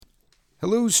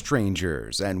Hello,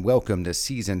 strangers, and welcome to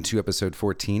Season 2, Episode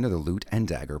 14 of the Loot and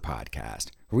Dagger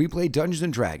podcast, where we play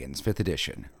Dungeons & Dragons 5th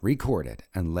Edition, record it,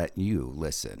 and let you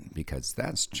listen, because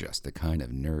that's just the kind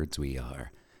of nerds we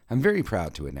are. I'm very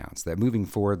proud to announce that moving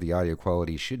forward, the audio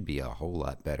quality should be a whole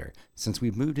lot better, since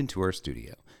we've moved into our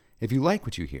studio. If you like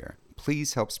what you hear,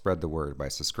 please help spread the word by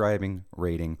subscribing,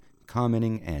 rating,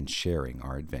 commenting, and sharing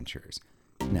our adventures.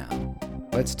 Now,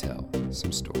 let's tell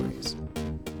some stories.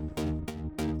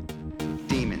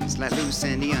 Demons let loose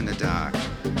in the underdark.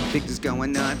 Victor's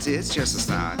going nuts, it's just a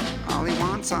start. All he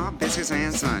wants are biscuits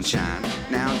and sunshine.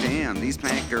 Now damn, these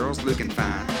plant girls looking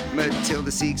fine.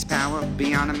 Matilda seeks power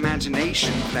beyond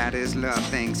imagination. That is love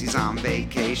thinks he's on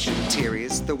vacation.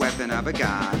 Tyrius, the weapon of a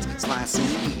god,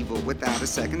 slicing evil without a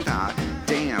second thought.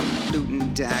 Damn, loot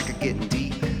and dagger getting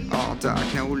deep. All dark,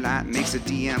 no light makes a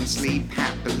DM sleep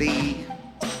happily.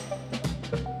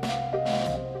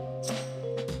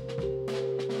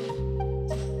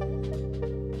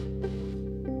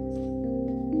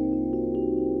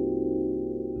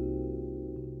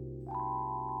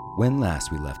 When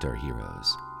last we left our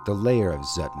heroes, the lair of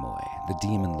Zutmoy, the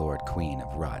demon lord queen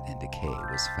of rot and decay,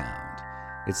 was found.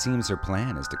 It seems her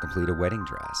plan is to complete a wedding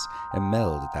dress and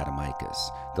meld that Amicus,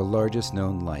 the largest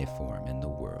known life form in the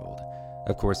world.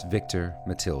 Of course, Victor,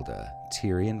 Matilda,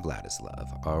 Tiri, and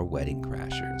Vladislav are wedding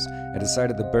crashers and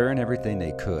decided to burn everything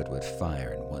they could with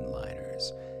fire and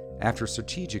one-liners. After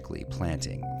strategically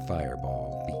planting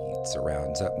fireball beads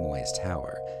around Zutmoy's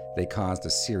tower, they caused a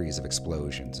series of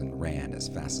explosions and ran as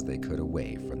fast as they could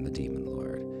away from the Demon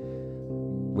Lord.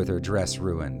 With her dress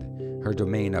ruined, her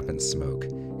domain up in smoke,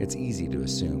 it's easy to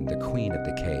assume the Queen of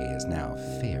Decay is now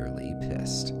fairly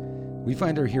pissed. We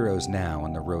find our heroes now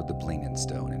on the road to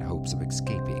Glitterstone in hopes of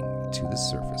escaping to the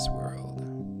surface world.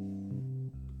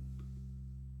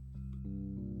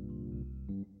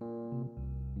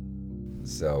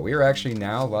 So we are actually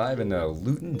now live in the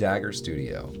Loot and Dagger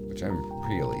studio, which I'm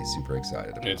really super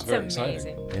excited about. It's very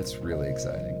exciting. It's really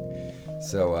exciting.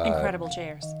 So incredible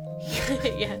chairs.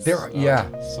 Yes. Yeah.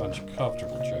 Such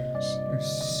comfortable chairs. They're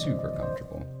super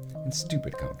comfortable and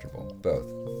stupid comfortable,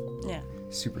 both. Yeah.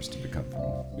 Super stupid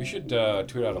comfortable. We should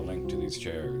tweet out a link to these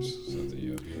chairs so that the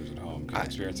viewers at home can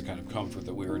experience the kind of comfort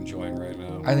that we're enjoying right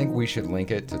now. I think we should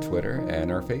link it to Twitter and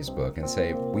our Facebook and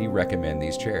say we recommend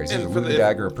these chairs. These And are for Loot the- and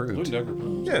Dagger approved. Loot and Dagger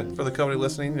approved. Yeah, for the company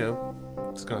listening,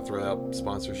 just gonna throw out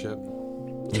sponsorship.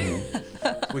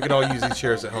 We could all use these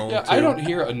chairs at home. Yeah, too. I don't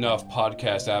hear enough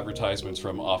podcast advertisements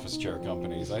from office chair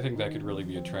companies. I think that could really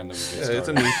be a trend that we could Yeah,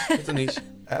 start. it's a niche.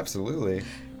 Absolutely.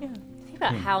 Think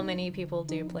about how many people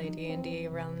do play D&D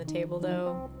around the table,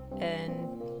 though, and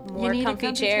more need a comfy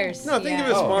comfy chairs. No, think yeah. of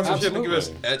it as Oh, sponsorship and give us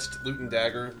absolutely. etched Loot and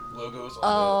Dagger logos. Oh,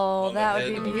 on the that would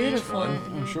head be of each beautiful. one.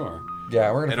 I'm sure.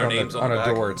 Yeah, we're And gonna our put names on on a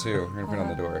the door too. We're gonna put it on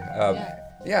the door. Yeah.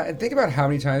 Yeah, and think about how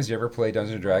many times you ever play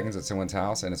Dungeons and Dragons at someone's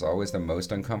house, and it's always the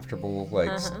most uncomfortable,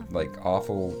 like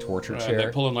awful torture They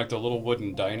chair. pull in like the little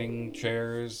wooden dining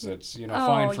chairs. That's fine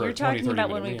Oh, for you're a 20, 30 talking about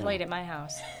when minute we meal. played at my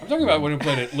house. I'm talking about when we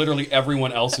played at literally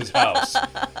everyone else's house.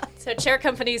 So chair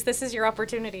companies, this is your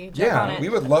opportunity. Jump on Yeah, it. we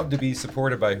would love to be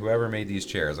supported by whoever made these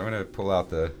chairs. I'm gonna pull out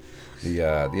the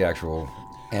actual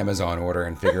Amazon order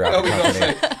and figure out Oh, the we don't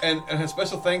company. say, and a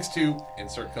special thanks to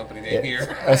insert company name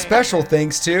here. A special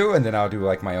thanks to, and then I'll do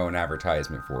like my own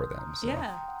advertisement for them. So,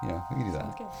 Yeah. yeah, we can do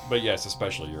that. But yes,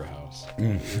 especially your house.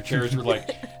 Your chairs were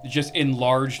like just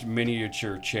enlarged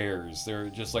miniature chairs. They're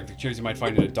just like the chairs you might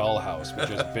find in a dollhouse, but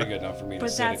just big enough for me to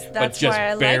But sit in. that's But just why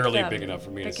I like barely them, big enough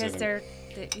for me to sit because in. they're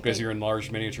Because you're an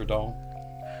enlarged miniature doll?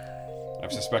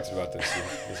 I've suspected about this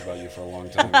about you for a long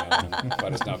time now,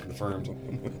 but it's now confirmed.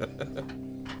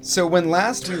 So when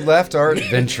last we left our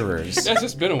adventurers, Yes,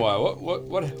 it's been a while.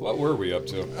 What were we up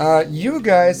to? you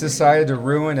guys decided to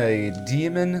ruin a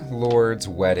demon lord's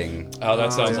wedding. Oh,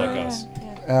 that sounds like us.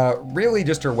 Really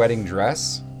just her wedding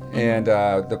dress and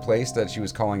the place that she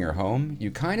was calling her home. You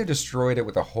kind of destroyed it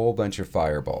with a whole bunch of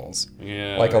fireballs.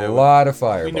 Yeah. Like a yeah, lot of We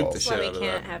nuked the fireballs. That's why shit we out of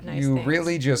can't that. have nice You things.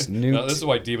 really just No, this is nuked.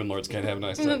 why demon lords can't have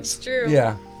nice It's things. true.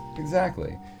 Yeah,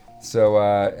 exactly. So,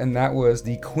 and that was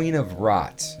the Queen of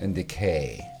Rot and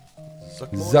Decay,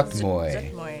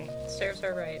 Zutmoy. Moy. Serves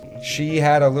her right. She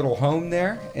had a little home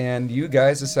there, and you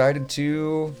guys decided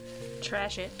to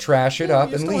Trash it. trash it up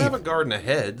You and still leave. have a garden of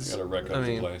heads. Gotta wreck I up the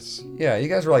mean, place. Yeah, you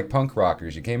guys were like punk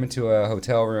rockers. You came into a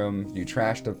hotel room, you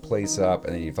trashed the place up,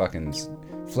 and then you fucking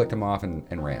flicked them off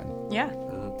and ran. Yeah.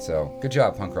 So, good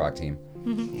job, punk rock team.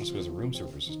 That's because the room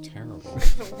service is terrible.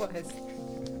 It was.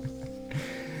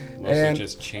 Mostly And-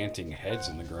 just chanting heads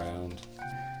in the ground.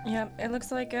 Yeah, it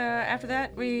looks like after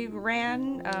that we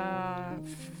ran,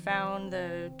 found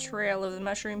the trail of the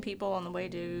mushroom people on the way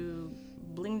to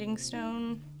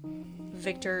Glitterstone.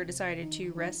 Victor decided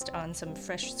to rest on some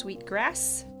fresh, sweet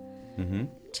grass. Mm-hmm.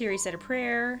 Thierry said a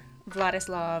prayer.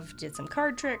 Vladislav did some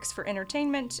card tricks for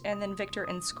entertainment, and then Victor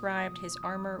inscribed his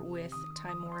armor with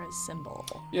Timora's symbol.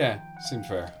 Yeah, seemed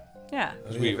fair. Yeah.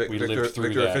 We Victor, lived through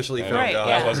Victor that. officially and found Right, God.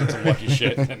 That yeah. wasn't some lucky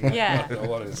shit. Yeah.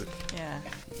 What is it? Yeah.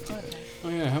 Oh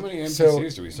yeah, how many NPCs So-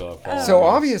 do we still have? So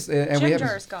obviously, and Jim we have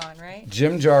Jar's gone, right?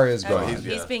 Jim Jar is Oh, gone. he's-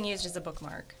 he's yeah. being used as a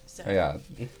bookmark. So. Yeah.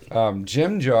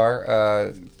 Jim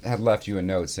Jar had left you a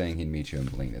note saying he'd meet you in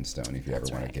Glitterstone if you That's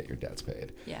ever want right. to get your debts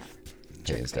paid. Yeah.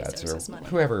 Pay Jeff his debts Bezos' or money.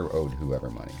 whoever owed whoever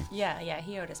money. Yeah,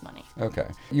 he owed us money. Okay.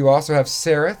 You also have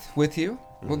Sereth with you.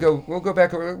 We'll go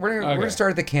back. We're gonna Okay. start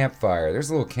at the campfire.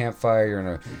 There's a little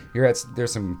campfire.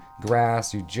 There's some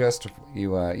grass. You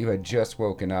had just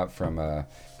woken up from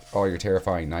all your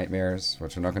terrifying nightmares,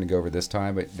 which we're not going to go over this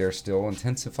time, but they're still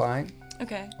intensifying.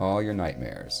 Okay. All your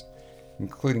nightmares,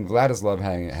 including Vladislav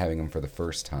having them for the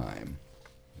first time.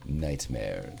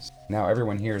 Nightmares. Now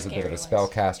everyone here is a bit of a Scary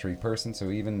spellcastery person, so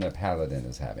even the paladin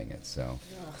is having it. So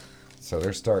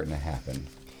they're starting to happen.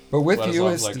 But with you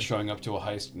Vladislav's is like showing up to a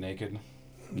heist naked.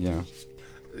 yeah.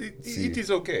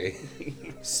 E.T.'s okay.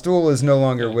 Stool is no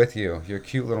longer with you. Your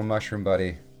cute little mushroom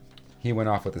buddy. He went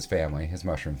off with his family, his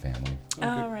mushroom family.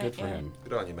 Oh, good, right, good for yeah. him.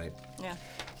 Good on you, mate. Yeah.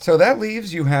 So that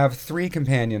leaves you have 3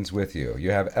 companions with you. You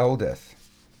have Eldith,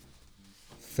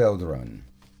 Feldrun.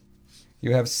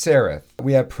 You have Sereth.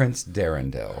 We have Prince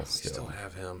Darendel We still still.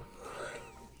 have him.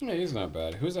 Yeah, he's not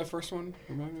bad. Who's that first one?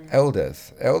 Remind me.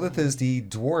 Eldith. Eldith is the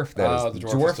dwarf that is Ah, the the dwarf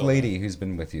is dwarf still lady who's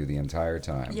been with you the entire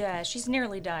time. Yeah, she's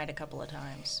nearly died a couple of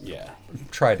times. Yeah.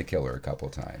 Tried to kill her a couple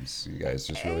times. You guys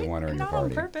just really want her in your Not on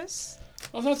party. purpose.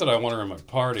 Well, it's not that I want her in my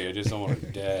party. I just don't want her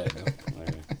dead.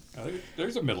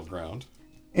 There's a middle ground.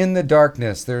 In the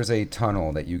darkness, there's a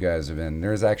tunnel that you guys have in.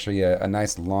 There's actually a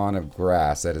nice lawn of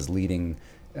grass that is leading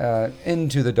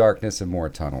into the darkness of more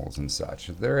tunnels and such.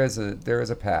 There is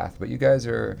a path, but you guys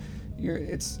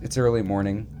it's early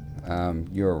morning.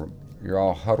 You're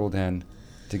all huddled in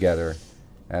together,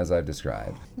 as I've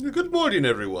described. Good morning,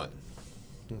 everyone.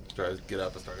 Try to get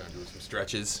up and start doing some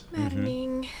stretches.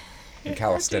 Maddening. And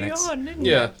calisthenics.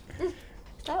 Yeah.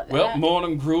 Stop Well, that.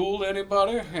 morning gruel,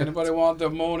 anybody? Anybody want their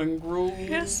morning gruel?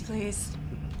 Yes, please.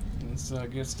 Let's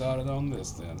get started on this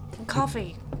then.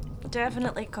 Coffee.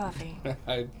 Definitely coffee.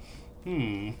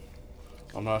 I'm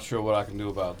not sure what I can do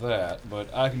about that,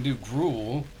 but I can do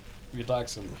gruel. If you'd like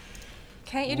some.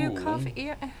 Can't you do Ooh. coffee?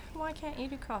 Yeah, why can't you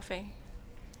do coffee?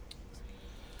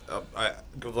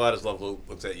 Vladislav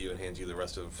looks at you and hands you the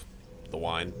rest of the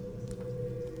wine.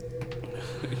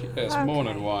 Yes, Okay.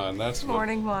 morning wine. That's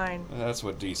Morning wine. what. That's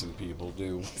what decent people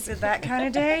do. Is it that kind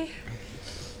of day?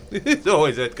 It's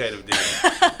always that kind of day.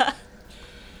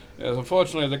 Yes,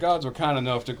 unfortunately, the gods were kind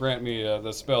enough to grant me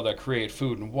the spell that create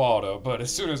food and water. But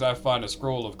as soon as I find a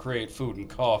scroll of create food and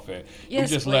coffee,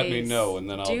 Yes, you just let me please. know, and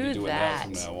then I'll Do be doing that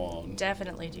that. from now on.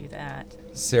 Definitely do that.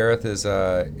 Sereth is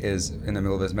in the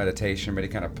middle of his meditation, but he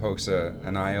kind of pokes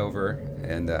an eye over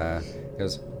and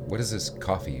goes, "What is this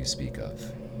coffee you speak of?"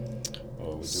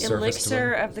 Oh, we do- Service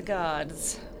Elixir of the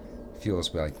gods.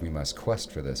 Feels like we must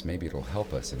quest for this. Maybe it'll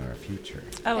help us in our future.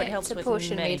 Oh, it helps It's a with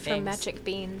potion many made things. from magic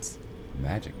beans.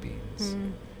 Magic beans.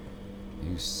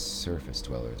 You surface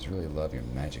dwellers really love your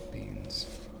magic beans.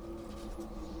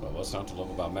 Well, what's not to love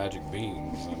about magic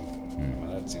beans?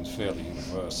 Well, that seems fairly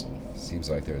universal. Seems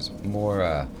like there's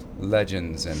more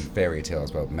legends and fairy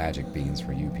tales about magic beans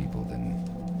for you people than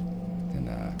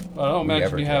Well, I don't we imagine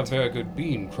ever you have get. very good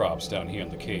bean crops down here in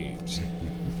the caves.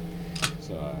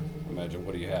 So I imagine,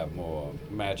 what do you have? More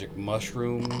magic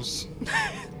mushrooms? Is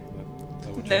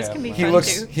that what you Those have, can be Matt? He fun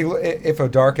looks. too. If a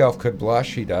dark elf could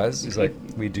blush, he does. He's like,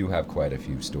 we do have quite a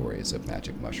few stories of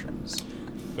magic mushrooms.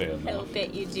 Fair I'll enough.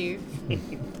 bet you do.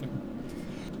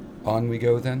 On we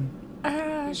go then.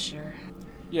 Sure.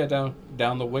 Yeah,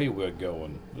 down the way we're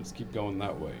going. Let's keep going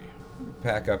that way.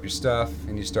 Pack up your stuff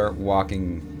and you start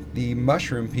walking. The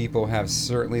mushroom people have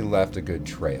certainly left a good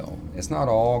trail. It's not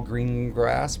all green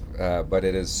grass, but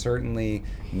it is certainly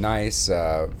nice,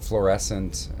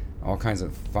 fluorescent, all kinds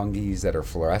of fungi that are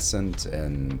fluorescent,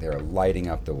 and they're lighting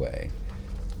up the way.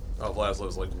 Oh,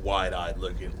 Vladislav's like wide-eyed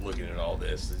looking at all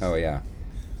this. Oh, yeah.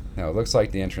 No, it looks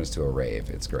like the entrance to a rave.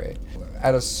 It's great.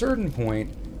 At a certain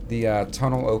point, the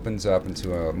tunnel opens up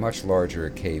into a much larger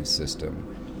cave system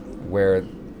where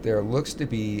there looks to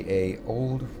be a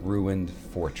old ruined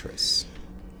fortress.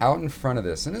 Out in front of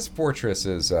this, and this fortress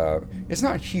is, it's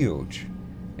not huge,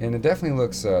 and it definitely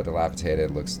looks dilapidated,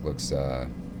 looks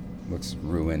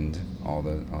ruined, all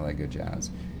that good jazz.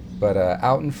 But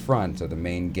out in front of the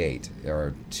main gate, there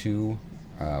are 2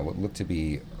 what look to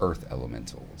be earth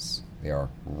elementals. They are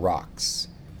rocks,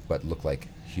 but look like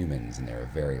humans, and they're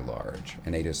very large.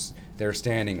 And they're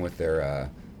standing with their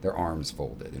arms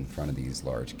folded in front of these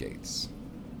large gates.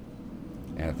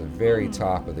 And at the very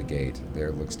top of the gate,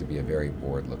 there looks to be a very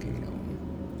bored-looking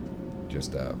gnome,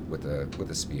 just with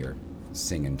a spear,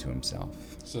 singing to himself.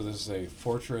 So this is a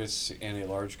fortress and a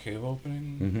large cave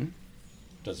opening? Mm-hmm.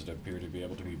 Does it appear to be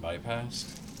able to be bypassed?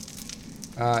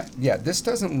 Yeah, this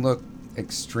doesn't look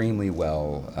extremely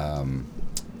well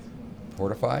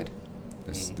fortified.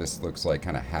 This looks like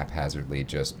kind of haphazardly,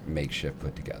 just makeshift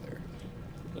put together.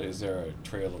 Is there a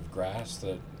trail of grass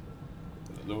that...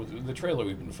 The trail that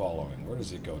we've been following, where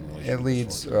does it go in relation to It this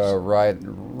leads fortress?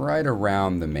 right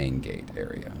around the main gate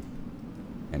area.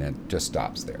 And it just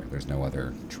stops there. There's no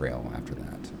other trail after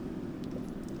that.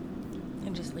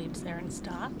 It just leads there and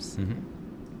stops? Mm-hmm.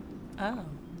 Oh.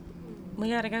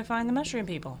 We gotta go find the mushroom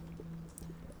people.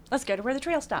 Let's go to where the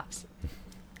trail stops.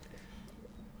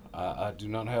 I do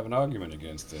not have an argument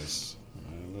against this.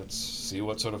 Let's see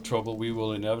what sort of trouble we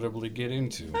will inevitably get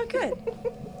into. Oh, good.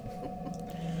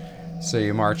 So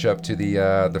you march up to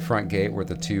the front gate where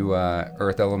the two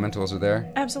earth elementals are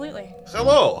there. Absolutely.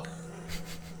 Hello.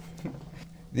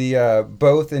 The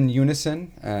both in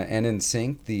unison and in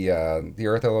sync, the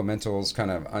earth elementals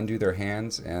kind of undo their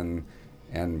hands and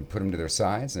put them to their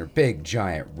sides. They're big,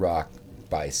 giant rock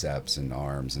biceps and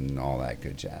arms and all that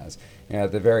good jazz. And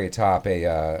at the very top,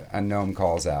 a gnome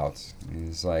calls out.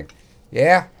 He's like,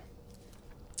 "Yeah,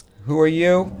 who are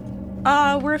you?"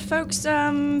 We're folks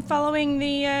following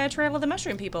the trail of the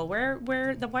mushroom people.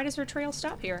 Why does their trail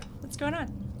stop here? What's going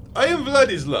on? I am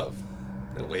Vladislav.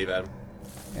 I'll wave at him.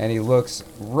 And he looks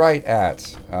right at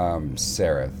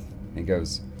Sereth. He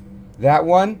goes, "That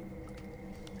one?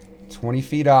 20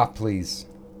 feet off, please."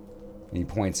 And he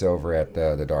points over at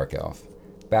the dark elf.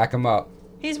 "Back him up."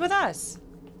 He's with us.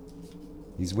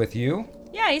 "He's with you?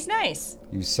 Yeah, he's nice.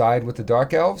 You side with the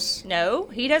dark elves?" No,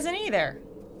 he doesn't either.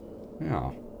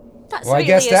 Oh. That's Well, I really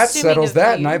guess that assuming settles of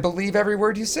that, you. and I believe every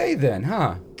word you say then,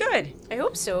 huh? Good. I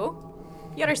hope so.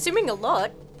 You're assuming a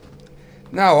lot.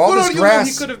 No, all For this all you know, he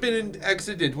grass... could have been in an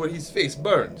accident where his face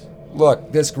burned.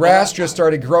 Look, this grass just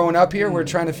started growing up here. We're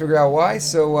trying to figure out why.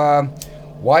 So,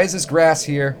 why is this grass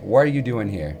here? What are you doing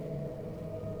here?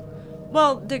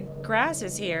 Well, the grass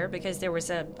is here because there was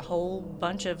a whole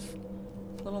bunch of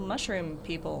little mushroom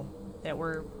people that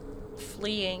were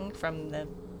fleeing from the,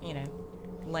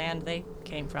 land they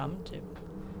came from to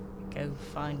go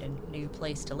find a new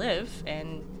place to live.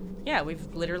 And yeah,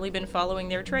 we've literally been following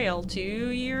their trail to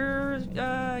your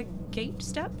gate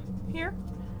step here.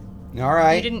 All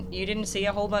right. You didn't see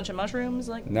a whole bunch of mushrooms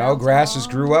like No, bouncing grass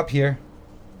just along? grew up here.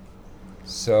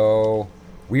 So,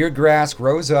 weird grass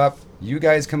grows up. You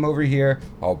guys come over here.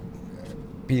 All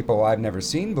people I've never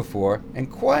seen before, and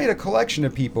quite a collection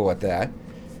of people at that.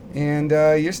 And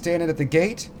you're standing at the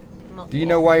gate. Do you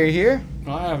know why you're here?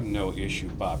 I have no issue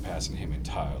bypassing him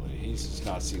entirely. He does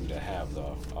not seem to have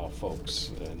our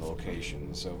folks in the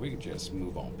location, so we can just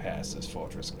move on past this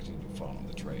fortress and continue following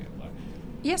the trail.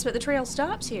 Yes, but the trail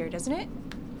stops here, doesn't it?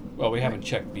 Well, we haven't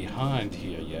checked behind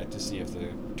here yet to see if the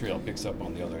trail picks up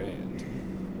on the other end.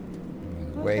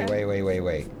 Wait.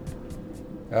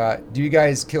 Okay. Do you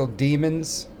guys kill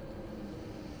demons?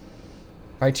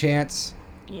 By chance?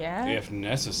 Yeah. If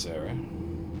necessary.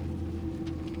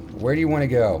 Where do you want to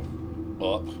go?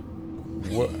 Up.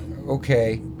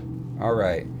 Okay. All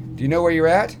right. Do you know where you're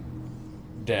at?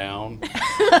 Down.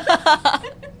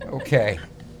 Okay.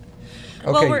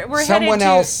 Well, Okay. we're someone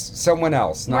headed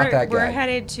else, not that guy. We're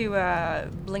headed to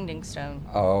Blingdingstone.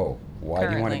 Oh, why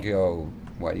do you want to Currently. go?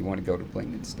 Why do you want to go to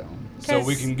Blingdenstone? So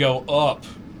we 'Cause- can go up.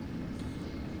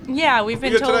 Yeah, we've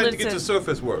been We're told trying to it's get to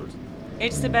surface world.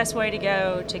 it's the best way to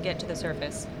go to get to the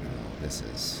surface. This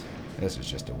is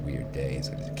just a weird day. It's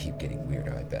going to keep getting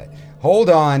weirder, I bet. Hold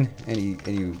on, and you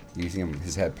see him.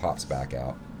 His head pops back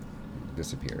out,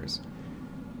 disappears.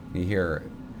 You hear,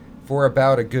 for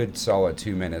about a good solid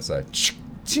 2 minutes, a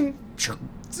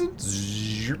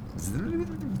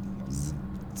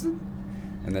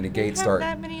and then the gate Have start.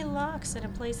 that many locks in a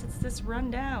place that's this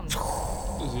run down. It's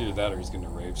either that or he's going to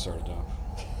rave started up.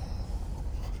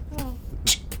 Oh,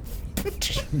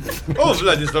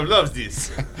 Vladislav loves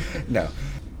this. No.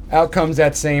 Out comes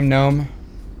that same gnome,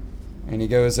 and he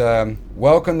goes,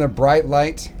 "Welcome to Bright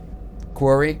Light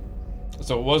Quarry."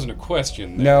 So it wasn't a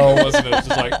question. Then. No. It wasn't just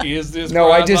like, is this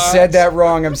No, I bright just lights? said that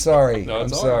wrong. I'm sorry. No, I'm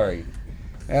it's all sorry.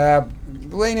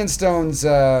 Blingdenstone's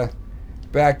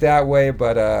back that way,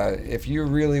 but if you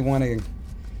really want to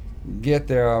get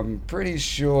there, I'm pretty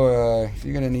sure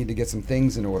you're going to need to get some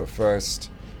things in order first.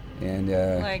 And,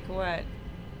 Like what?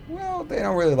 well, they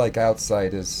don't really like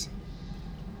outsiders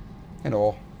and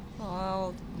all.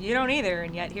 Well, you don't either,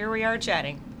 and yet here we are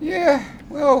chatting. Yeah,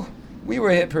 well, we were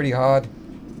hit pretty hard.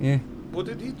 Yeah. What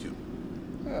did he do?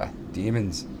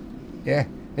 Demons. Yeah,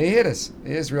 they hit us.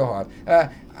 It is real hard.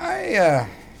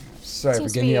 Sorry for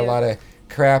Seems giving you a weird. lot of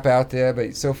crap out there,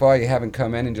 but so far you haven't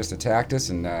come in and just attacked us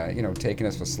and, taken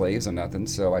us for slaves or nothing.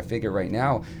 So I figure right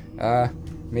now,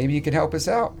 maybe you could help us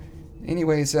out.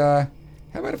 Anyways, how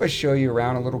about if I show you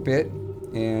around a little bit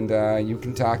and you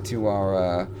can talk to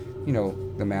our,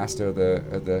 the master of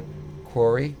the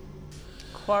quarry?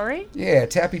 Quarry? Yeah,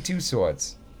 Tappy Two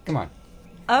Swords. Come on.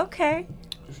 Okay.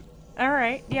 All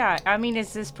right. Yeah. I mean,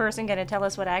 is this person going to tell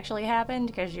us what actually happened?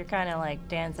 Because you're kind of like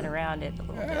dancing around it a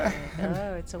little bit.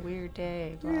 Oh, it's a weird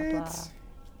day. Blah blah. It's,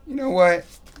 you know what?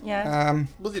 Yeah.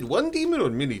 Was it one demon or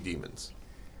many demons?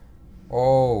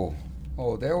 Oh,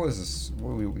 there was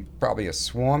probably a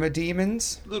swarm of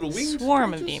demons. Little winged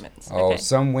Swarm of creatures? demons. Oh, Okay.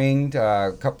 some winged,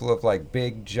 a couple of like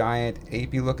big, giant,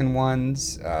 apey-looking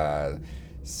ones.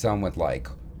 Some with like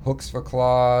hooks for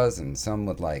claws, and some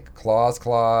with like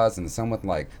claws, and some with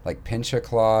like pincher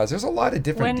claws. There's a lot of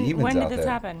different demons when out did there. this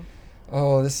happen?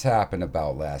 Oh, this happened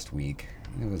about last week.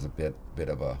 It was a bit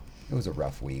of a. It was a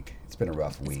rough week. It's been a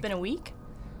rough week. It's been a week.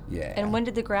 Yeah. And when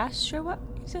did the grass show up?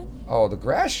 You said. Oh, the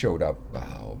grass showed up.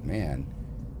 Oh man,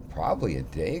 probably a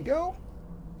day ago.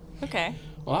 Okay.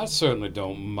 Well, I certainly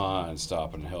don't mind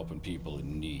stopping and helping people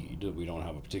in need. We don't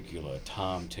have a particular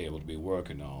timetable to be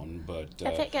working on, but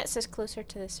If it gets us closer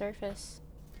to the surface.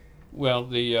 well,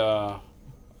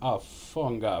 our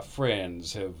fungi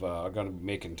friends are going to be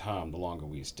making time the longer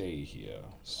we stay here.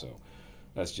 So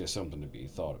that's just something to be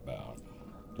thought about.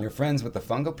 You're friends with the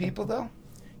fungal people, though.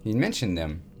 You mentioned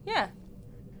them. Yeah.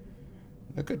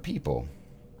 They're good people.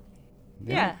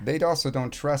 Yeah. They also don't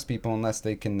trust people unless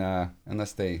they can, But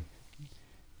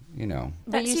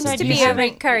That you seems said to you be a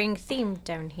haven't- recurring theme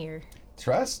down here.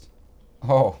 trust.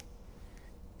 Oh,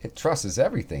 it trusts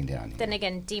everything down here. Then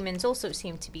again, demons also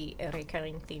seem to be a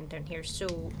recurring theme down here,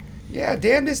 so... Yeah,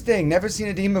 damnedest thing. Never seen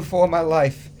a demon before in my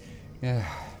life. Yeah.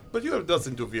 But you have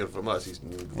nothing to fear from us. He's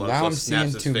now I'm seeing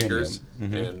snaps his too many of fingers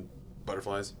them. Mhm. and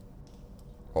butterflies.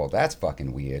 Oh, that's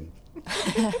fucking weird.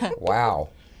 Wow.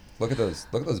 Look at those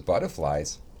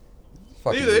butterflies.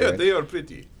 Fucking weird. They are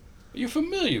pretty. Are you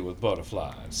familiar with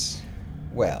butterflies?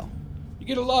 Well, You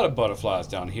get a lot of butterflies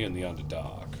down here in the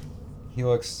Underdark. he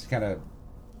looks kind of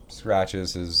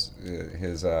scratches his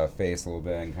face a little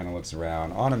bit and kind of looks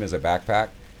around. On him is a backpack,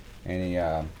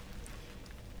 and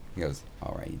he goes,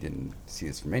 "All right, you didn't see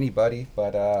this from anybody,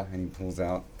 but and he pulls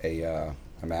out a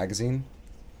magazine,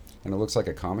 and it looks like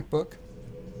a comic book,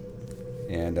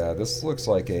 and this looks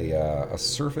like a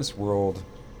Surface World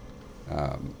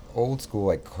old school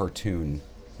like cartoon,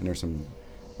 and there's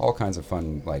all kinds of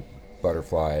fun like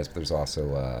butterflies, but there's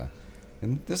also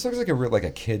and this looks like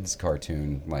a kid's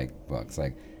cartoon like book. It's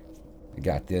like I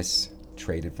got this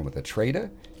traded from with a trader,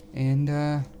 and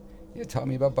it taught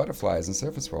me about butterflies and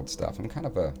Surface World stuff. I'm kind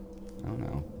of I don't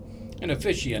know. An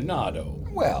aficionado.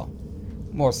 Well,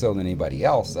 more so than anybody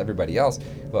else. Everybody else.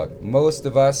 Look, most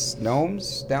of us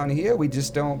gnomes down here, we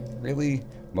just don't really.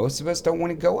 Most of us don't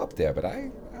want to go up there, but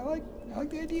I like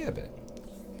the idea of it.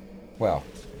 Well,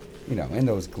 in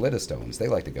those Glitterstones, they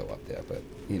like to go up there, but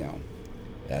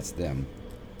that's them.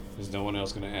 Is no one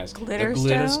else going to ask Glitterstones? the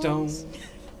Glitterstone?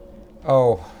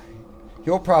 Oh,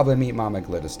 you'll probably meet Mama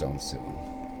Glitterstone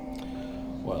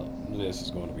soon. Well, this is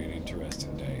going to be an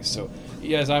interesting day. So,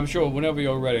 yes, I'm sure whenever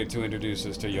you're ready to introduce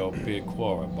us to your big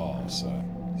quarry boss.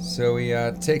 So he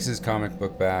takes his comic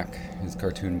book back, his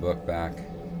cartoon book back,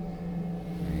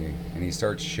 and he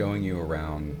starts showing you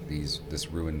around this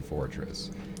ruined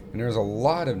fortress. And there's a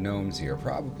lot of gnomes here,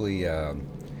 probably in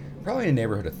a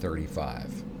neighborhood of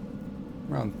 35.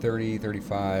 Around 30,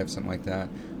 35, something like that.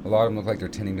 A lot of them look like they're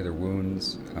tending to their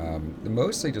wounds.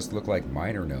 Mostly just look like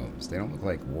minor gnomes. They don't look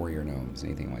like warrior gnomes,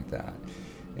 anything like that.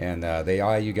 And they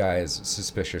eye you guys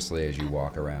suspiciously as you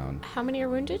walk around. How many are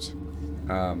wounded?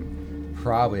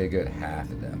 Probably a good half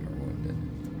of them are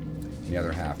wounded. The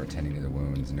other half are tending to the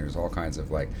wounds. And there's all kinds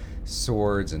of like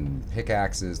swords and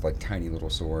pickaxes, like tiny little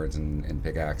swords and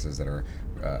pickaxes that are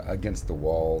against the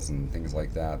walls and things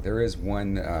like that. There is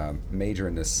one major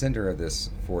in the center of this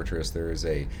fortress. There is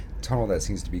a tunnel that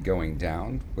seems to be going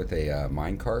down with a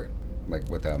minecart, like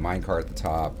with a minecart at the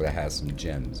top that has some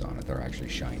gems on it that are actually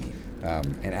shiny.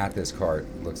 And at this cart,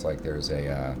 looks like there's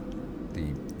the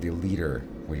leader.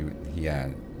 He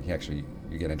actually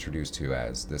you get introduced to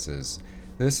as this is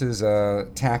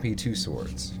Tappy Two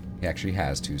Swords. He actually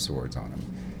has two swords on him,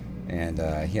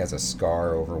 and he has a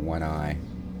scar over one eye.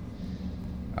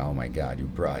 Oh my God! You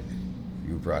brought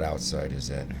outsiders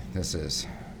in. This is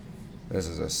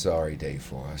a sorry day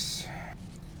for us.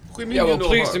 We mean Yeah, you well, no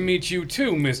pleased to harm. meet you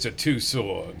too, Mr. Two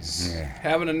Swords. Yeah.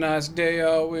 Having a nice day,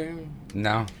 are we?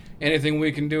 No. Anything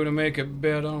we can do to make it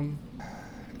better?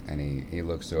 And he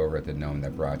looks over at the gnome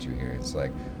that brought you here. It's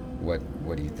like, what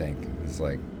do you think? It's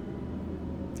like,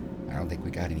 I don't think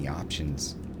we got any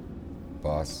options,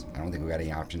 boss. I don't think we got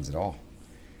any options at all.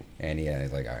 And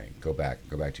he's like, all right, go back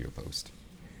to your post.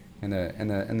 And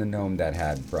the gnome that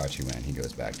had brought you in, he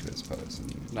goes back to his post.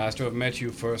 And, Nice to have met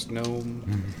you, first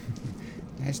gnome.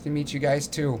 nice to meet you guys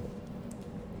too.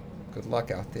 Good luck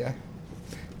out there.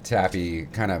 Tappy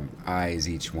kind of eyes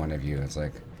each one of you. It's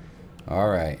like, all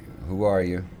right, who are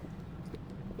you?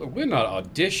 Look, we're not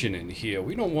auditioning here.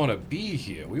 We don't want to be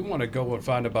here. We want to go and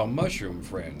find about mushroom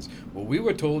friends. Well, we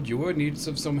were told you were in need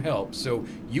of some help, so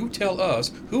you tell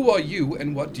us, who are you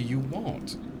and what do you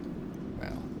want?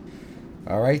 Well,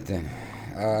 all right then.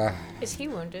 Is he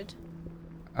wounded?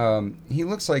 He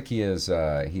looks like he is.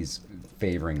 He's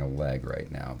favoring a leg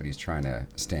right now, but he's trying to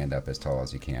stand up as tall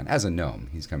as he can. As a gnome,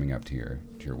 he's coming up to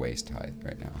your waist height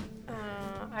right now.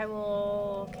 I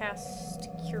will cast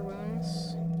Cure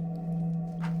Wounds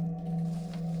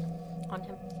on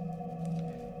him.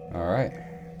 All right,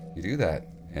 you do that,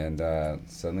 and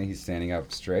suddenly he's standing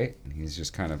up straight. And he's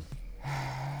just kind of.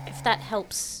 If that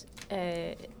helps,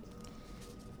 a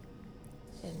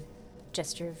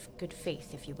gesture of good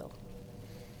faith, if you will.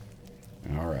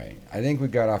 All right, I think we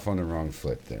got off on the wrong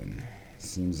foot then.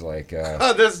 Seems like.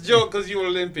 That's a joke because you were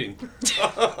limping.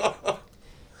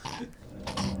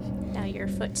 Now your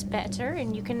foot's better,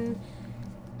 and you can.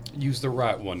 Use the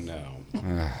right one now.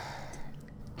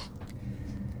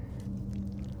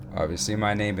 Obviously,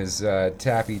 my name is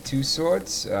Tappy Two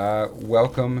Swords.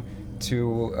 Welcome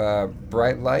to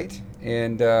Bright Light,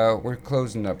 and we're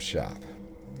closing up shop.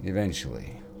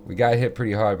 Eventually, we got hit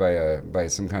pretty hard by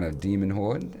some kind of demon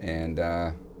horde, and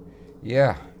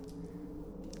yeah,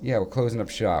 we're closing up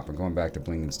shop. We're going back to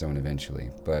Glitterstone eventually,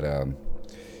 but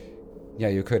yeah,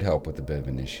 you could help with a bit of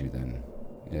an issue then.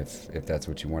 If that's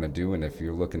what you want to do, and if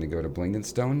you're looking to go to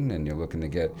Glitterstone and you're looking to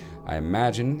get, I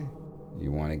imagine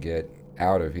you want to get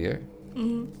out of here.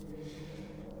 Mm-hmm.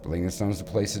 Glitterstone's the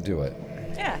place to do it.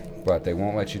 Yeah. But they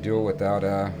won't let you do it without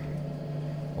a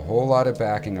whole lot of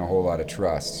backing, a whole lot of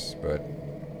trust. But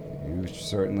you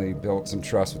certainly built some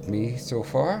trust with me so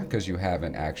far, because you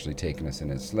haven't actually taken us in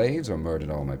as slaves or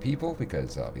murdered all my people,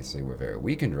 because obviously we're very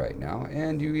weakened right now,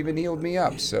 and you even healed me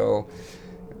up. So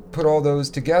put all those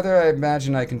together, I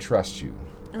imagine I can trust you.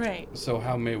 Right. So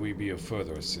how may we be of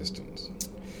further assistance?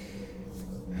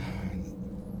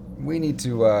 We need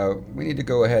to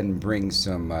go ahead and bring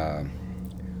some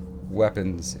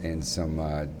weapons and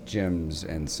some gems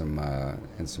and some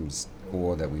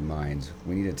ore that we mined.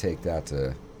 We need to take that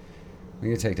to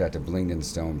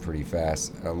Glitterstone pretty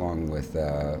fast, along with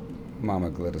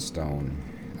Momma Glitterstone.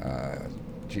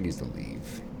 She needs to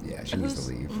leave. Yeah, she needs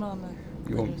to leave. Momma.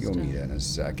 You'll meet her in a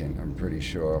second. I'm pretty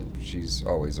sure she's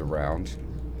always around.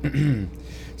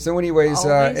 So, anyways,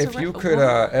 Always if you could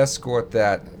escort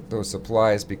those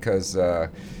supplies, because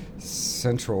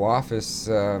central office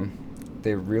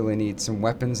they really need some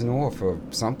weapons and ore for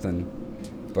something.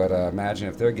 But imagine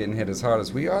if they're getting hit as hard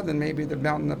as we are, then maybe they're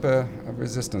mounting up a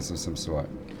resistance of some sort.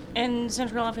 And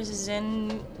central office is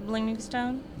in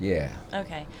Glitterstone? Yeah.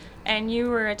 Okay. And you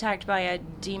were attacked by a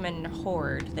demon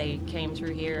horde. They came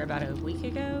through here about a week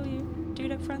ago, you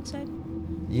dude up front said?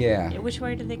 Yeah. Which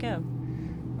way did they go?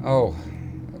 Oh,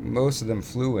 most of them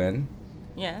flew in.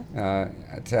 Yeah.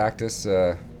 Attacked us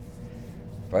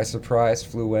by surprise,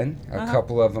 flew in. A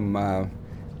couple of them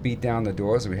beat down the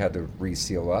doors. We had to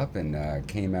reseal up, and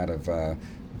came out of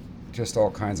just all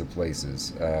kinds of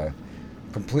places.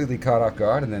 Completely caught off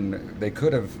guard, and then they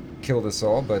could have killed us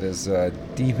all, but as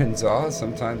demons are,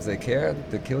 sometimes they care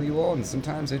to kill you all, and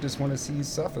sometimes they just want to see you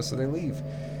suffer, so they leave.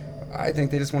 I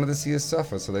think they just wanted to see us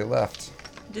suffer, so they left.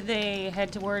 Did they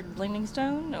head toward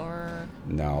Glitterstone, or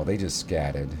No, they just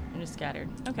scattered. just scattered?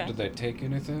 Okay. Did they take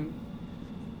anything?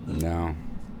 No.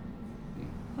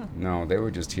 No, they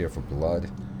were just here for blood.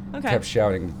 Okay. Kept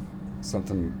shouting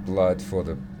something blood for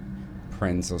the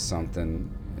prince or something.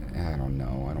 I don't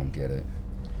know. I don't get it.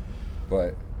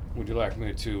 But Would you like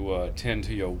me to tend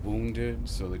to your wounded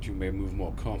so that you may move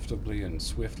more comfortably and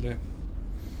swiftly?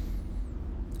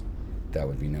 that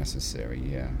would be necessary,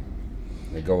 yeah.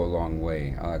 They go a long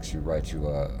way. I'll actually write you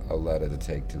a letter to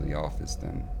take to the office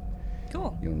then.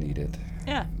 Cool. You'll need it.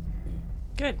 Yeah.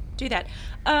 Good. Do that.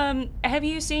 Have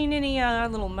you seen any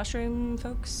little mushroom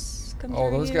folks come Oh,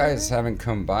 through those here? guys haven't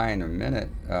come by in a minute.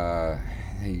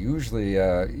 Hey, usually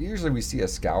we see a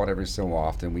scout every so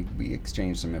often. We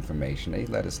exchange some information. They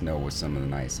let us know where some of the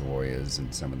nice areas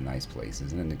and some of the nice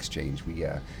places. And in exchange,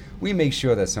 we make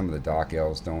sure that some of the dark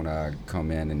elves don't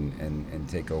come in and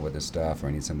take over the stuff or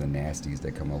any some of the nasties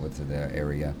that come over to the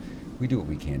area. We do what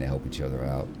we can to help each other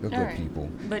out. They're good Alright. people.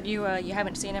 But you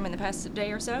haven't seen him in the past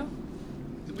day or so?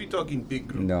 We talking big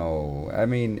group? No, I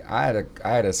mean I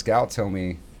had a scout tell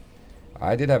me.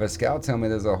 I did have a scout tell me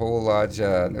there's a whole lot of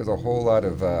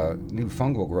new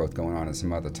fungal growth going on in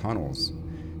some other tunnels.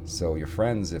 So your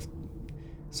friends, if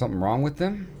something wrong with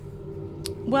them?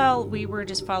 Well, we were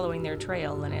just following their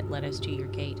trail, and it led us to your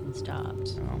gate and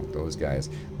stopped. Oh, those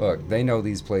guys. Look, they know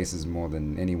these places more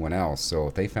than anyone else. So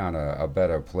if they found a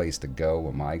better place to go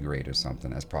or migrate or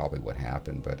something, that's probably what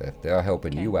happened. But if they're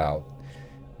helping you out,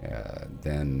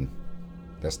 then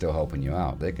they're still helping you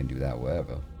out. They can do that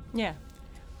wherever. Yeah.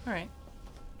 All right.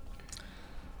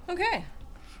 Okay.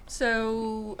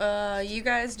 So, you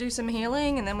guys do some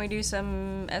healing, and then we do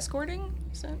some escorting?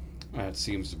 So, That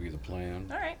seems to be the plan.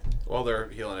 all right. While they're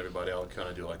healing everybody, I'll kind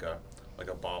of do like a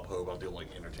Bob Hope. I'll do like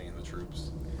entertain the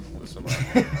troops with some.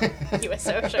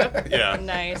 USO show. Yeah.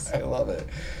 Nice. I love it.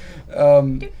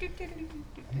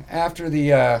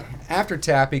 After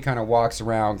Tappy kind of walks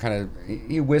around,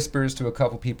 he whispers to a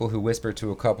couple people who whisper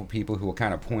to a couple people who will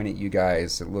kind of point at you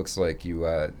guys. It looks like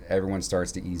everyone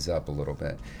starts to ease up a little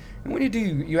bit. And when you do,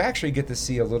 you actually get to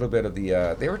see a little bit of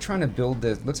the. They were trying to build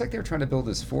this. Looks like they were trying to build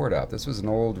this fort up. This was an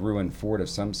old ruined fort of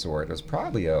some sort. It was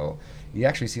probably You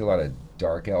actually see a lot of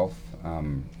dark elf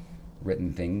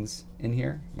written things in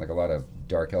here, like a lot of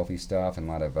dark elfy stuff and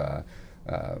a lot of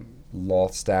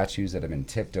Loth statues that have been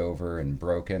tipped over and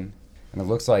broken. And it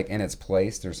looks like in its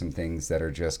place there's some things that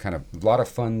are just kind of a lot of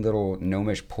fun little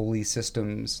gnomish pulley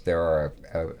systems. There are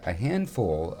a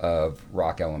handful of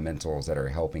rock elementals that are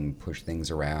helping push things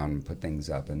around, put things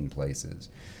up in places.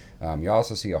 You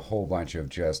also see a whole bunch of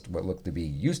just what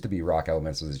used to be rock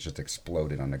elementals that just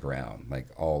exploded on the ground, like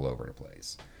all over the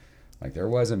place. Like there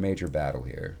was a major battle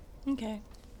here. Okay.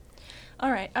 All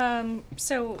right.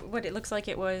 So what it looks like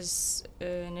it was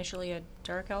initially a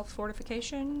dark elf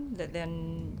fortification that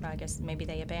then I guess maybe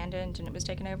they abandoned and it was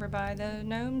taken over by the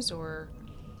gnomes, or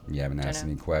You haven't asked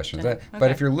any questions. Dunno. But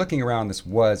Okay. if you're looking around, this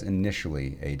was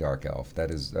initially a dark elf.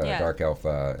 That is a Yeah. dark elf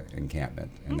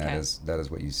encampment, and Okay. that is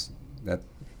what that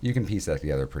you can piece that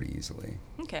together pretty easily.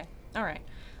 Okay. All right.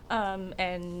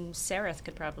 And Sareth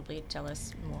could probably tell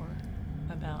us more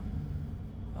about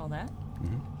all that.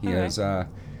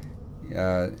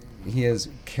 He is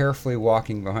carefully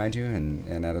walking behind you,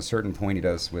 and at a certain point he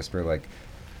does whisper, like,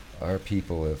 our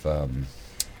people have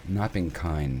not been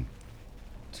kind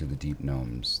to the deep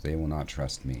gnomes. They will not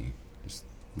trust me. Just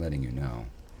letting you know.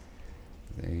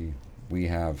 We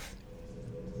have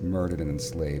murdered and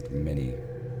enslaved many,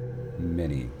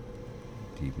 many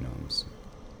deep gnomes.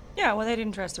 Yeah, well, they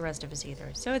didn't trust the rest of us either,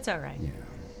 so it's all right. Yeah.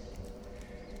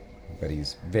 But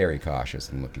he's very cautious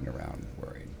and looking around,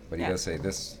 worried. But he Yeah. does say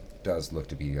this does look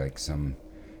to be like some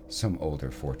older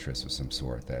fortress of some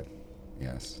sort. That,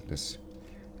 yes, this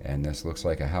looks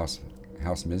like a House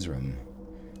Mizram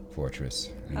fortress.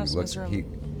 And House Mizram.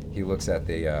 He looks at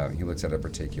a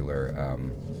particular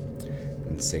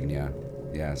insignia.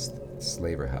 Yes,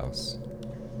 Slaver House.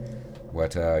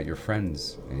 What your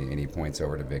friends? And he points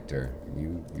over to Victor.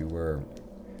 We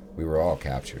were all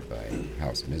captured by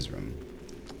House Mizram.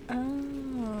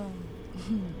 Oh.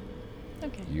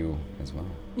 Okay. You as well.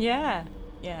 Yeah.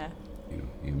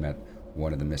 You met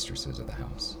one of the mistresses of the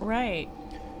house. Right.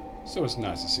 So it's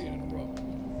nice to see it in a row.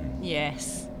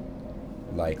 Yes.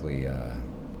 Likely,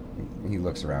 he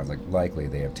looks around, like, likely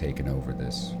they have taken over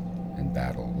this in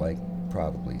battle, like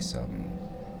probably some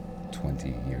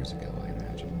 20 years ago, I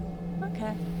imagine.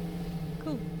 Okay.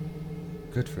 Cool.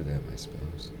 Good for them, I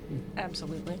suppose.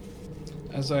 Absolutely.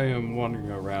 As I am wandering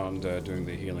around doing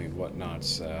the healing and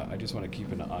whatnots, I just want to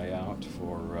keep an eye out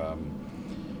for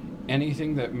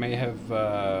anything that may have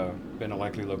been a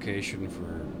likely location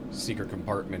for secret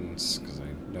compartments, because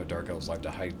I know dark elves like to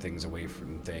hide things away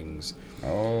from things.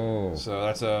 Oh. So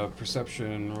that's a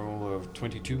perception roll of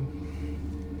 22.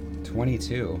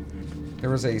 22. There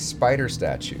was a spider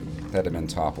statue that had been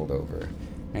toppled over,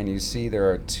 and you see there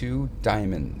are 2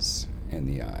 diamonds in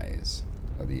the eyes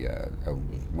of the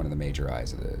one of the major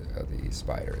eyes of the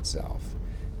spider itself.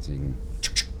 So you can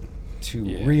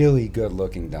 2 really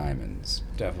good-looking diamonds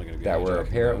Definitely gonna get that were hijacking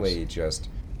apparently those. just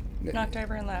Knocked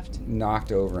over and left.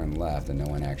 knocked over and left, and no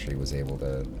one actually was able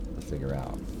to figure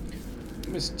out.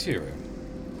 Miss Tira,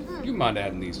 you mind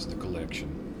adding these to the collection?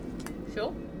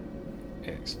 Sure.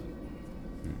 Excellent.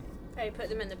 I put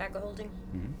them in the bag of holding.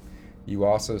 You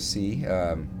also see,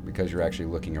 because you're actually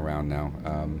looking around now,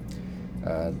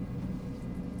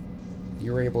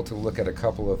 you're able to look at a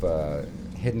couple of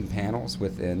hidden panels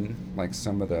within, like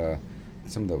some of the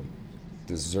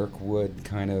Zerkwood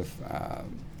kind of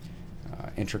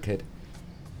intricate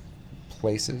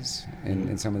places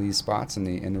in some of these spots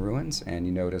in the ruins, and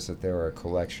you notice that there are a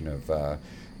collection of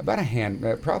about a hand,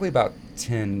 probably about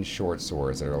 10 short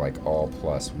swords that are like all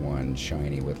 +1,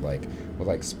 shiny with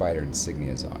like spider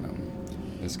insignias on them.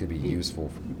 This could be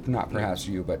useful, not perhaps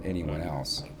you, but anyone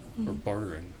else. For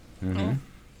bartering. Mm-hmm.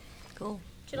 Cool.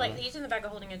 Do you like these in the bag of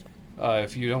holding as well?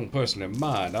 If you don't personally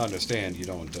mind, I understand you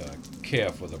don't care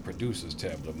for the producer's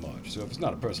tablet much. So if it's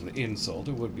not a personal insult,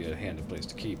 it would be a handy place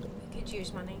to keep it. We could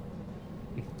use money.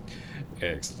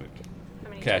 Excellent. How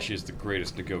many Cash is the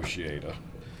greatest negotiator.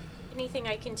 Anything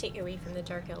I can take away from the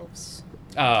Dark Elves?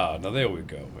 Ah, now there we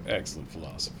go. Excellent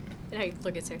philosophy. And I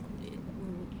look at Sir.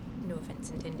 No offense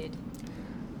intended.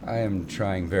 I am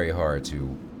trying very hard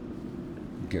to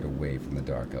get away from the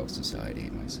Dark Elf Society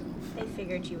myself. I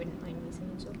figured you wouldn't mind me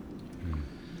saying so.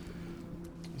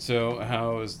 So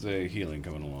how is the healing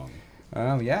coming along?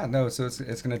 Yeah, no, so it's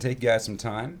going to take you guys some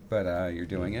time, but you're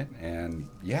doing it. And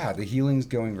yeah, the healing's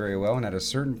going very well. And at a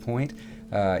certain point,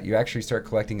 you actually start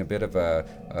collecting a bit of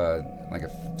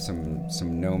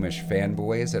some gnomish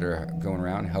fanboys that are going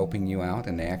around helping you out,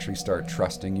 and they actually start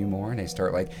trusting you more, and they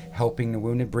start like helping the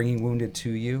wounded, bringing wounded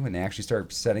to you, and they actually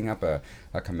start setting up a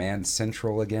command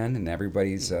central again, and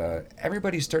everybody's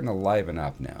starting to liven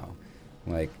up now.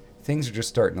 Like things are just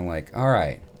starting to like, all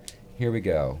right, here we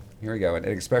go, and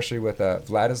especially with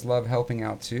Vladislav helping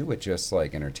out too, with just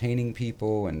like entertaining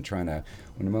people and trying to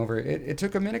win them over. It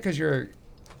took a minute because you're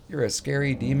a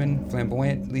scary demon,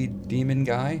 flamboyantly demon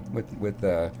guy with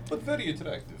But very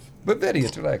attractive. But very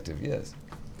attractive, yes.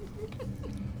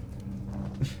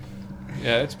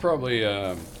 Yeah, it's probably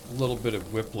a little bit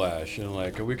of whiplash. You know,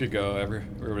 like a week ago,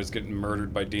 everybody's getting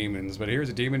murdered by demons, but here's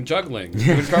a demon juggling,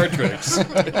 doing card tricks.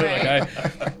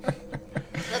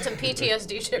 That's some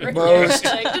PTSD shit right Most-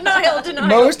 there. Like, denial.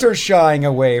 Most are shying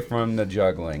away from the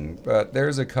juggling, but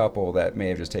there's a couple that may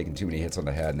have just taken too many hits on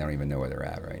the head and they don't even know where they're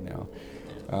at right now.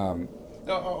 No,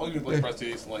 I'll even like press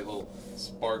these like little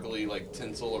sparkly like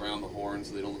tinsel around the horns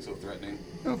so they don't look so threatening.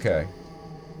 Okay.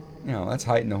 You know, let's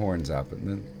heighten the horns up, and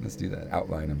then let's do that.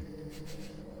 Outline them.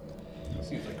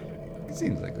 Seems like a good idea. It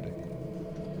seems like a good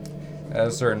idea. At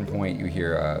a certain point, you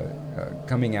hear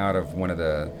coming out of one of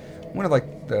the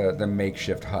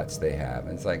makeshift huts they have.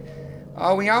 And it's like,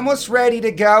 are we almost ready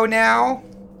to go now?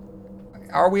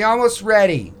 Are we almost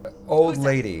ready? Old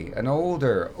lady, an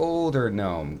older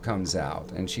gnome comes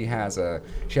out, and she has a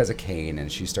cane,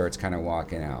 and she starts kind of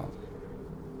walking out.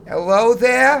 Hello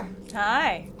there.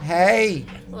 Hi. Hey.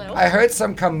 Hello? I heard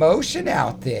some commotion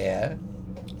out there.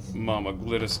 Momma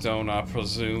Glitterstone, I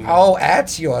presume. Oh,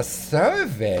 at your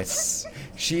service.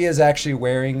 She is actually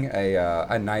wearing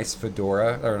a nice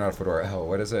fedora, or not a fedora. Oh,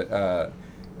 what is it? A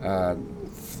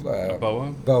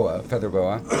boa? Boa, feather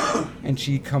boa. And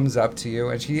she comes up to you,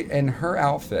 and her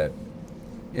outfit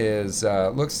is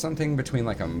looks something between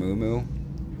like a muumuu,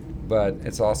 but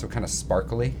it's also kind of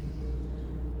sparkly.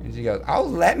 And she goes, "Oh,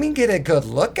 let me get a good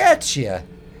look at you.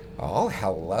 Oh,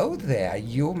 hello there.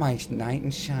 You my knight in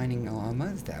shining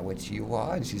armor. Is that what you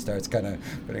are?" And she starts kind of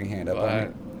putting her hand up on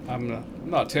it. I'm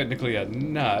not technically a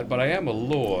knight, but I am a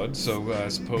lord, so I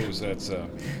suppose that's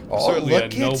Oh, certainly look a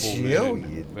at nobleman. you. You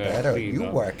and, better. clean You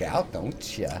up. work out,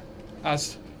 don't you?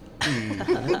 Look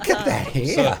Look at that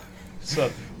hair.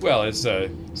 Well, it's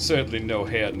certainly no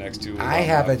hair next to. I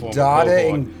have my a former daughter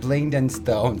lowborn. in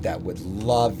Glitterstone that would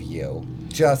love you.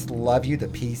 Just love you to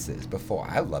pieces before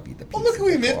I love you to pieces. Oh, look who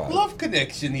we met. before I- Love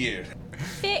connection here.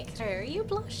 Victor, are you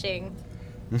blushing?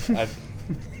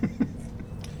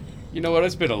 You know what?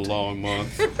 It's been a long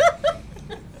month.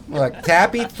 Look,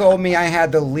 Tappy told me I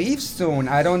had to leave soon.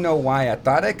 I don't know why. I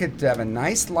thought I could have a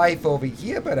nice life over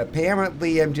here, but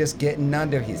apparently I'm just getting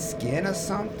under his skin or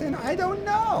something. I don't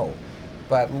know.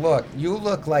 But look, you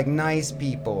look like nice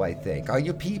people, I think. Are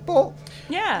you people?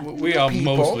 Yeah. We are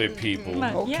People. mostly people.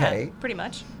 Okay. Yeah, pretty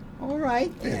much. All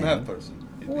right, I'm then. that person.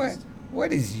 at least.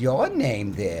 What is your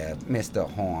name there, Mr.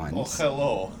 Horns? Oh,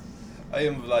 hello. I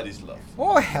am Vladislav.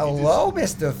 Oh, hello,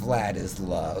 Mr.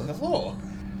 Vladislav. Hello.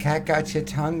 Cat got your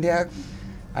tongue there?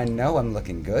 I know I'm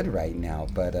looking good right now,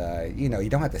 but you know, you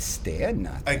don't have to stare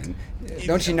nothing. I've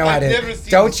Don't you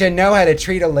know how to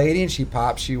treat a lady? And she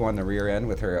pops you on the rear end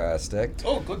with her stick.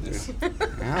 Oh goodness.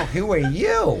 Now, who are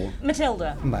you?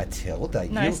 Matilda. Matilda.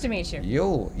 Nice to meet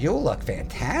you. You look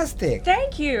fantastic.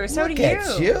 Thank you. So Look do you.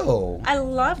 at you. I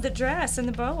love the dress and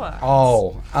the boa.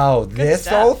 Oh, this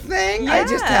stuff. old thing? I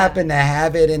just Yeah. happen to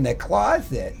have it in the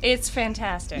closet. It's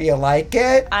fantastic. You like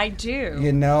it? I do.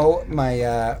 You know,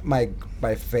 my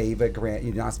favorite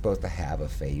you're not supposed to have a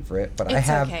favorite, but I It's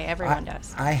have. okay, everyone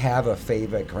does. I have a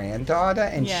favorite granddaughter,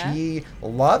 and Yeah? she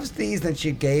loves these, and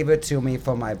she gave it to me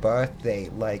for my birthday,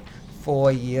 like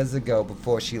 4 years ago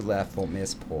before she left for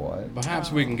Missport.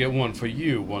 Perhaps we can get one for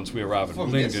you once we arrive at For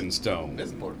Glitterstone.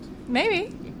 Missport.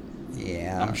 Maybe.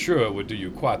 Yeah. I'm sure it would do you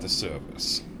quite the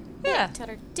service. Yeah.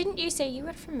 Tutter, didn't you say you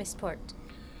were from Missport?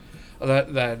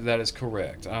 That is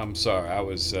correct. I'm sorry. I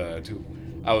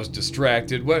was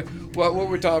distracted. What were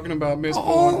we talking about, Miss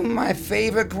Oh, Bourne? my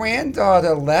favorite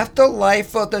granddaughter left the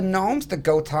life of the gnomes to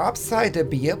go topside to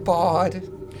be a bard.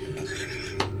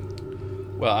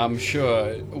 Well, I'm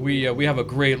sure we have a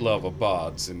great love of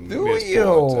bards in Do Missport.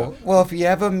 you? Well, if you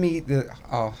ever meet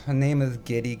her name is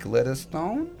Giddy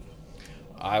Glitterstone.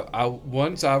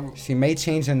 She may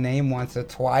change her name once or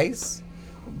twice,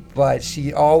 but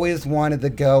she always wanted to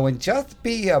go and just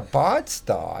be a bard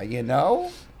star, you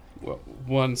know? Well,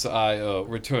 once I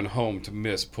return home to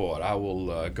Missport, I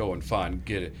will go and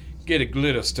get a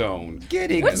Glitterstone.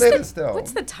 Giddy What's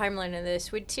Glitterstone. the timeline of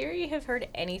this? Would Tiri have heard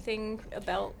anything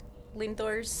about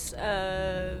Linthor's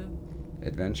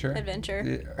Adventure?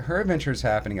 adventure? Her adventure is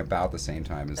happening about the same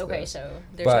time as Okay, this. so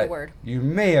there's But no word. you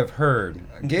may have heard,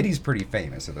 Giddy's pretty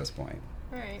famous at this point.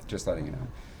 Alright. Just letting you know.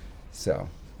 So,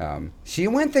 she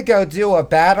went to go do a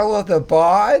Battle of the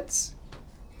Bards,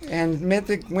 and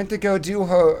went to go do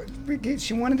her.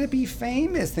 She wanted to be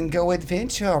famous and go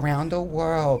adventure around the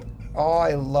world. Oh,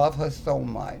 I love her so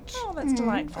much. Oh, that's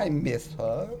delightful. I miss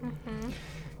her.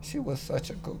 She was such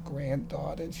a good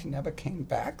granddaughter, and she never came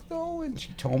back though, and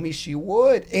she told me she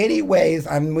would. Anyways,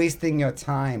 I'm wasting your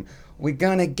time. We're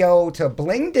gonna go to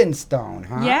Glitterstone,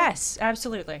 huh? Yes,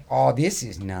 absolutely. Oh, this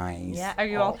is nice. Yeah. Are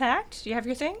you all packed? Do you have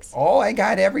your things? Oh, I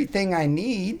got everything I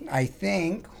need, I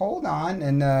think. Hold on.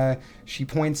 And she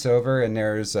points over, and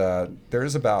there's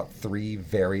about 3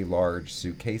 very large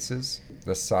suitcases,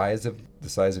 the size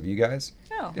of you guys.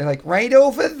 Oh. They're like, right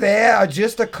over there are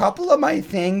just a couple of my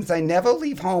things. I never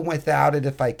leave home without it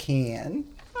if I can.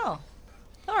 Oh.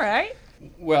 All right.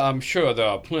 Well, I'm sure there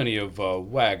are plenty of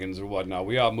wagons or whatnot.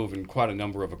 We are moving quite a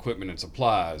number of equipment and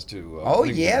supplies to. Oh,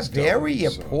 yeah, Glitterstone, very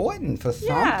so- important for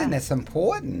Yeah. something that's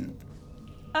important.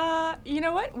 You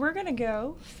know what? We're gonna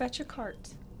go fetch a cart.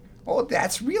 Oh,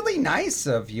 that's really nice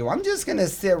of you. I'm just going to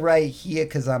sit right here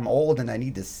because I'm old and I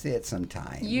need to sit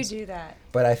sometimes. You do that.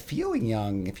 But I feel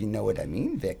young, if you know what I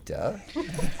mean, Victor.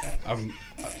 I'm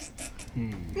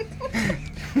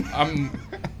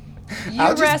You I'll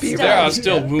just rest be up. There are right.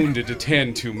 still wounded to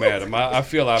tend to, madam. I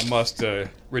feel I must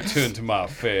return to my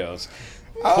affairs.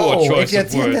 Poor Oh, choice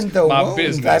if you're of words. tending the My wounds,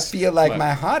 business. I feel like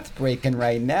my heart's breaking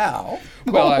right now.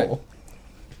 Well,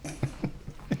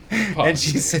 And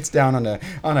she sits down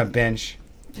on a bench,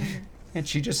 and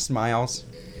she just smiles.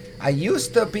 I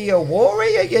used to be a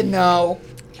warrior, you know.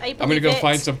 I'm gonna go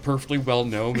find some perfectly well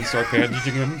known and start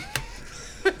bandaging him.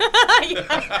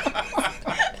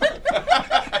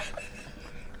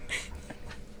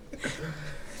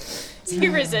 Do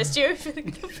you resist you?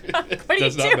 What are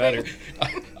Does you not doing?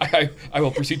 matter. I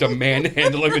will proceed to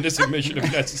manhandle him into submission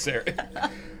if necessary.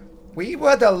 We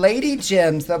were the Lady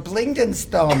Gems, the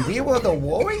Glitterstone. We were the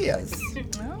warriors.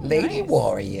 Lady nice.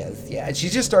 warriors. Yeah, and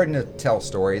she's just starting to tell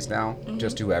stories now,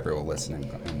 just to whoever will listen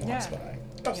and walks Yeah.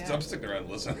 by. I'm sticking around and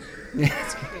listening.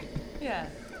 Yeah.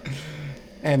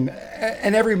 And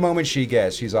every moment she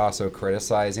gets, she's also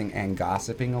criticizing and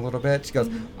gossiping a little bit. She goes,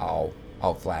 oh,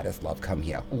 Vladislav, come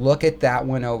here. Look at that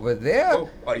one over there. Oh,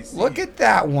 I see. Look at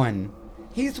that one.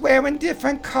 He's wearing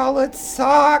different colored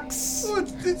socks. Oh,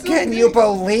 it's Can okay. you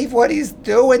believe what he's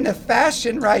doing to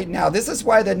fashion right now? This is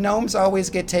why the gnomes always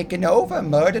get taken over,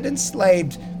 murdered,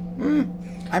 enslaved.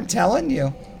 I'm telling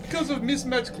you. Because of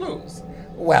mismatched clothes.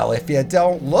 Well, if you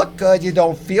don't look good, you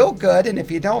don't feel good, and if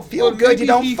you don't feel Well, good, you maybe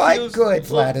don't he fight feels- good,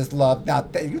 well- Vladislav. Now,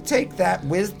 you take that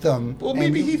wisdom. Well, and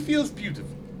maybe you- he feels beautiful.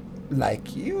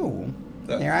 like you,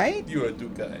 right? You're a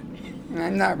good guy.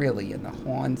 I'm not really in the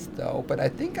horns though, but I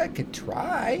think I could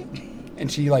try. And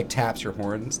she like taps her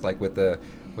horns like with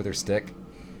her stick.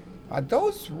 Are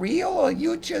those real, or are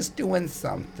you just doing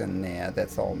something there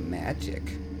that's all magic?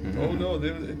 Oh no,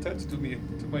 they're attached to me,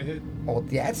 to my head. Oh,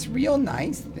 that's real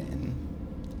nice then.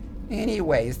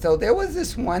 Anyway, so there was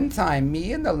this one time,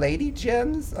 me and the Lady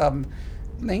Gems,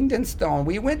 Glitterstone,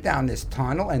 we went down this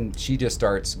tunnel, and she just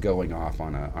starts going off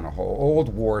on a whole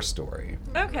old war story.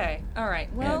 Okay, all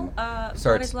right. Well,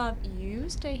 starts- Vladislav, you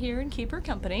stay here and keep her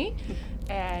company,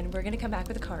 and we're gonna come back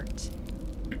with a cart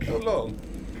How long?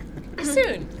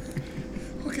 soon.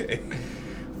 Okay.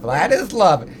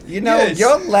 Vladislav, Yes.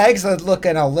 your legs are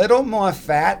looking a little more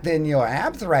fat than your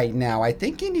abs right now. I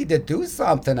think you need to do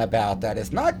something about that.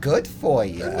 It's not good for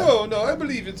you. No, I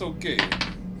believe it's okay.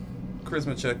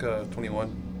 Charisma check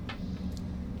 21.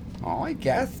 Oh, I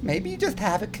guess. Maybe you just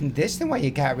have a condition where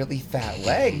you got really fat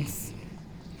legs.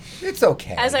 It's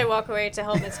okay. As I walk away to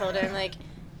help Matilda, I'm like,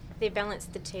 they balance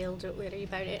the tail, don't worry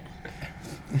about it.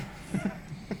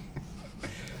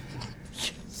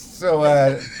 So,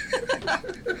 at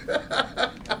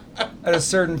a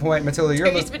certain point, Matilda, you're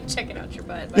He's been checking out your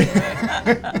butt, by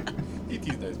the way.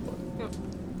 E.T.'s nice butt.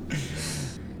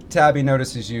 Tabby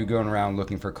notices you going around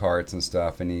looking for carts and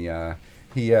stuff, and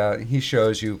he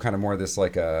shows you kind of more this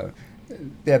like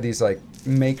they have these like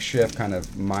makeshift kind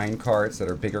of mine carts that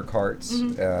are bigger carts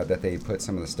that they put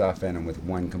some of the stuff in, and with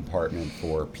one compartment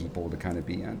for people to kind of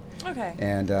be in. Okay.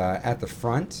 And at the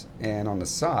front and on the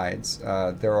sides,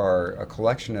 there are a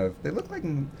collection of, they look like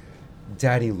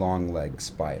daddy long leg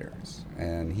spiders,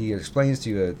 and he explains to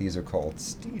you that these are called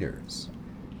steeders,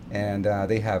 and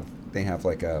they have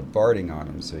like a barding on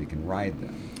them so you can ride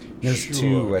them. There's Sure,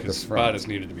 two at the 'cause front. spiders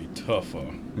needed to be tougher.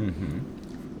 Mm-hmm.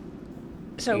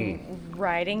 So,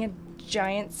 riding a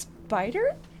giant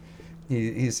spider?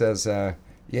 He says, yeah,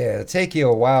 it'll take you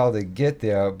a while to get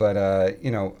there, but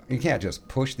you can't just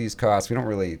push these carts.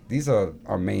 These are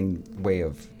our main way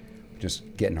of just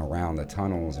getting around the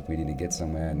tunnels if we need to get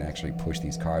somewhere and actually push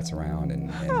these carts around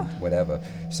and whatever.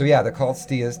 So yeah, the cult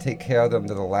steers take care of them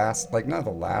to the last, like not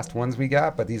the last ones we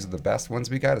got, but these are the best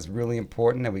ones we got. It's really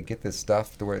important that we get this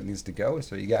stuff to where it needs to go.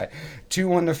 So you got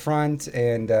 2 on the front,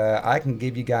 and I can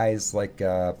give you guys like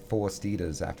 4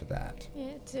 steeders after that. Yeah,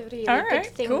 it's a really All good right,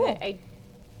 thing cool. that I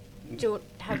don't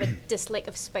have a dislike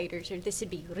of spiders, or this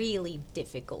would be really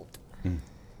difficult.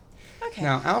 Okay.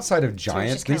 Now, outside of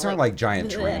giants, just kinda these aren't like- like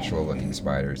giant tarantula-looking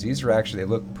spiders. These are actually, they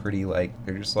look pretty like,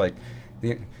 they're just like,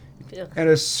 at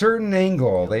a certain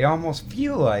angle, they almost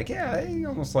feel like,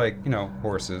 almost like,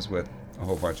 horses with a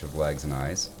whole bunch of legs and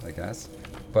eyes, I guess.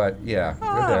 But yeah,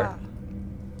 they're there.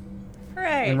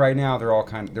 Hooray. And right now, they're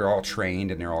all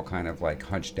trained, and they're all kind of like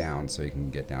hunched down, so you can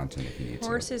get down to them if you need to.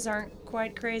 Horses aren't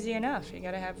quite crazy enough. You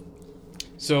gotta have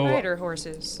So, spider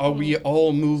horses. are we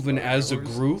all moving as a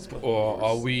group, or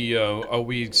are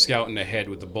we scouting ahead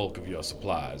with the bulk of your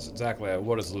supplies? Exactly.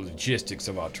 What is the logistics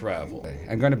of our travel?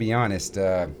 I'm going to be honest.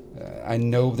 I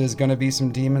know there's going to be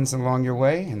some demons along your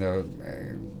way, and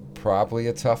they're probably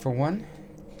a tougher one.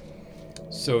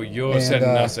 So you're And, sending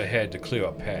us ahead to clear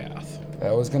a path.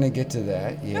 I was going to get to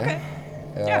that, yeah. Okay.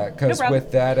 Yeah, no Because problem.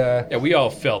 with that, Yeah, we all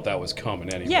felt that was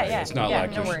coming anyway. Yeah, It's not yeah,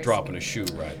 like no you're worries. dropping a shoe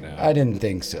right now. I didn't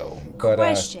think so. But,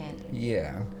 Question.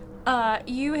 yeah.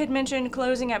 You had mentioned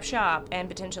closing up shop and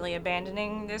potentially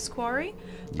abandoning this quarry.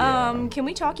 Yeah. Can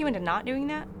we talk you into not doing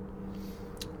that?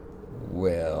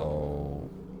 Well,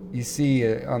 you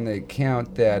see, on the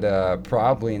account that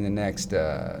probably in the next,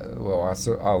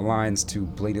 our lines to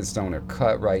Glitterstone are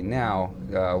cut right now.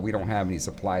 We don't have any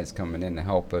supplies coming in to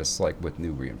help us, like with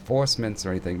new reinforcements or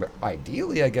anything. But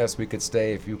ideally, I guess we could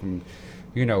stay if you can,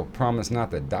 promise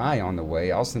not to die on the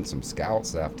way. I'll send some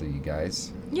scouts after you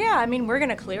guys. Yeah, I mean, we're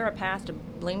gonna clear a path to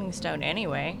Glitterstone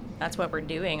anyway. That's what we're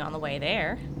doing on the way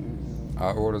there.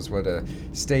 Our orders were to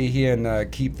stay here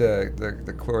and keep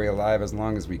the quarry alive as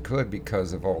long as we could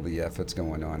because of all the efforts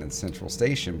going on in Central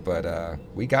Station. But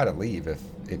we gotta leave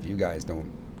if you guys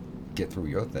don't get through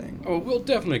your thing. Oh, we'll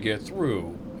definitely get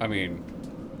through. I mean,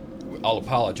 I'll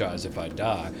apologize if I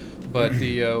die. But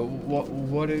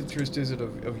what interest is it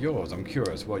of yours? I'm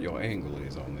curious what your angle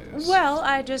is on this. Well,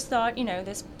 I just thought,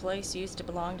 this place used to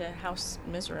belong to House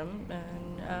Miserum,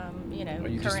 and,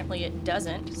 you just- currently it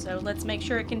doesn't, so let's make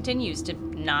sure it continues to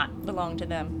not belong to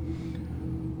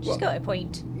them. She's got a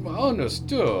point. Well,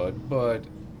 understood, but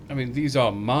I mean, these are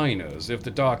miners. If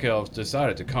the Dark Elves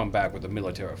decided to come back with a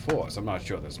military force, I'm not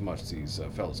sure there's much these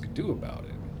fellas could do about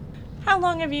it. How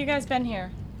long have you guys been here?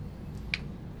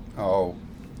 Oh,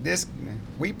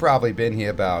 we probably been here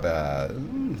about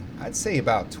I'd say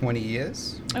about 20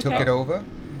 years. We took Okay. it over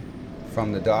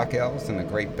from the Dark Elves in a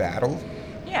great battle.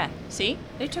 Yeah, see?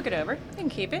 They took it over. They can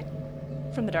keep it.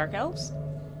 From the Dark Elves.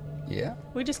 Yeah.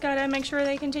 We just gotta make sure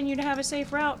they continue to have a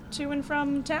safe route to and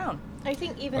from town. I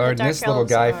think even Or the Dark this little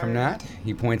Elves guy are, from that,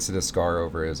 he points to the scar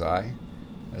over his eye.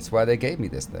 That's why they gave me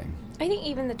this thing. I think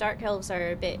even the Dark Elves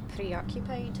are a bit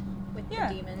preoccupied with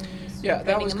Yeah. demons. Yeah, that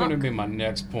running was going to amok. be my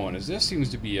next point. Is there seems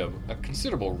to be a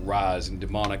considerable rise in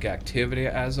demonic activity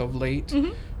as of late.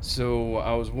 Mhm. So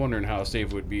I was wondering how safe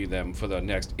it would be them for the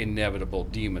next inevitable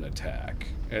demon attack.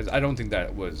 As I don't think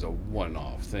that was a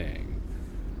one-off thing.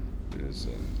 It's,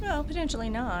 Well, potentially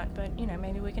not, but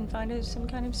maybe we can find some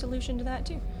kind of solution to that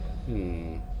too.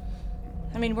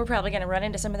 I mean, we're probably going to run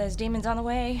into some of those demons on the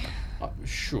way.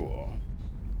 Sure.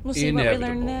 We'll see what we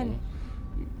learn then.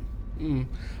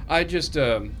 I just,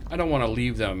 I don't want to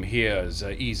leave them here as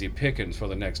easy pickings for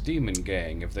the next demon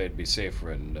gang if they'd be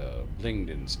safer in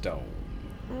Glitterstone.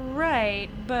 Right,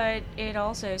 but it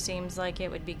also seems like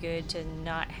it would be good to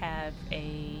not have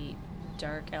a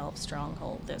dark elf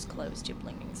stronghold this close to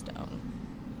Glitterstone.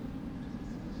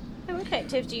 How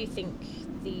effective do you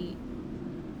think the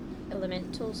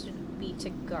elementals should be to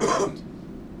guard?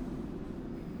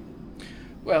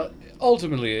 Well,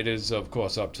 ultimately, it is, of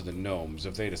course, up to the gnomes.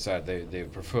 If they decide they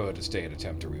prefer to stay and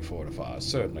attempt to refortify,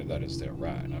 certainly that is their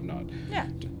right. I'm not Yeah.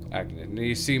 acting. And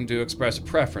they seem to express a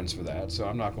preference for that, so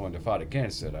I'm not going to fight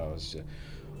against it. I was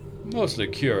mostly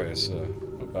curious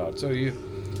about. So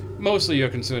you're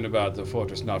concerned about the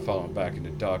fortress not falling back into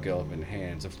dark elven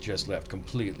hands if just left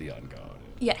completely unguarded.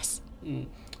 Yes.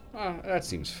 That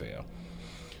seems fair.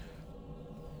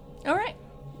 All right.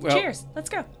 Well, Cheers. Let's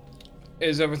go.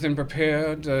 Is everything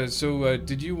prepared?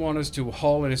 Did you want us to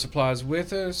haul any supplies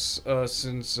with us,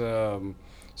 since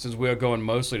we're going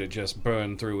mostly to just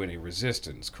burn through any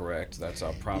resistance, correct? That's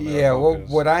our primary Yeah, well, focus.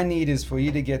 what I need is for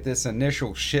you to get this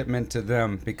initial shipment to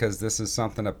them because this is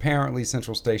something apparently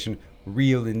Central Station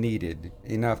really needed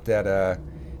enough that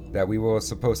we were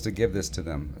supposed to give this to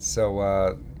them.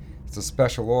 So it's a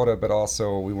special order, but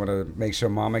also we want to make sure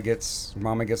Momma gets the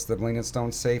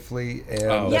Glitterstone safely. And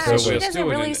Oh, Yeah, so she we're doesn't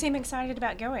still in really it. seem excited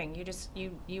about going.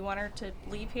 You want her to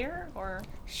leave here, or?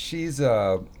 she's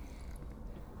a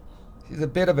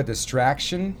bit of a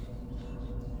distraction.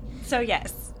 So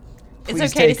yes, Please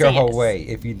it's okay take to her say yes. away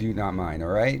if you do not mind. All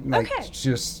right? Like, Okay.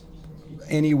 just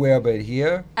anywhere but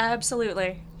here.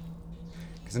 Absolutely.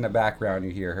 Because in the background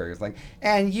you hear her. It's like,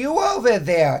 and you over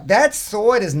there, that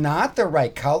sword is not the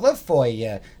right color for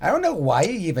you. I don't know why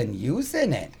you're even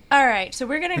using it. All right, so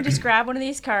we're gonna just grab one of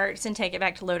these carts and take it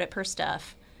back to load up her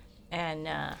stuff, and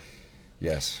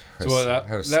Yes. So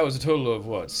that was a total of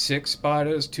what? 6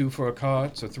 spiders, 2 for a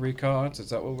cart, so 3 carts.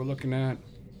 Is that what we're looking at?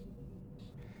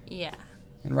 yeah.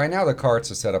 And right now the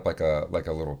carts are set up like a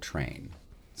little train.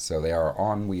 So they are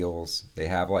on wheels. They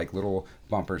have like little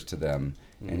bumpers to them.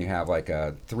 And you have like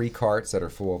 3 carts that are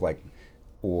full of like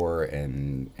ore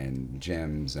and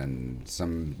gems and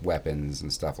some weapons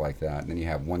and stuff like that. And then you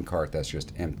have 1 cart that's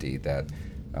just empty that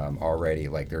already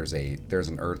like there's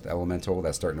an earth elemental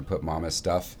that's starting to put Mama's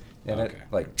stuff in it. Okay.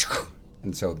 Like,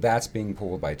 and so that's being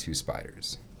pulled by 2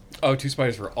 spiders. Oh, 2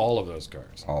 spiders for all of those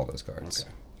carts. All those carts. Okay.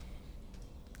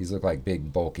 These look like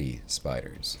big, bulky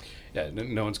spiders. Yeah,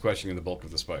 no one's questioning the bulk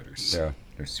of the spiders. Yeah,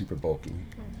 they're super bulky.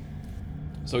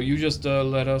 So you just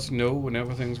let us know when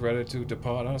everything's ready to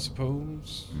depart, I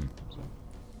suppose.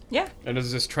 Yeah. And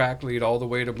does this track lead all the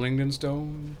way to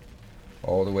Glitterstone?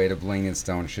 All the way to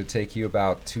Glitterstone. Should take you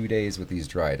about 2 days with these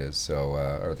driders. So,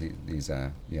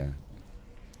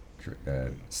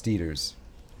 steeders.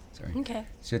 Sorry. Okay.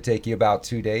 Should take you about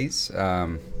 2 days.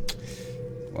 I'm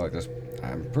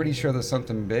pretty sure there's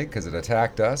something big because it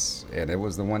attacked us, and it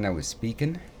was the one that was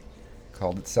speaking.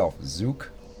 Called itself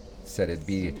Zook. Said it'd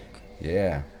be,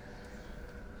 yeah.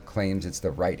 Claims it's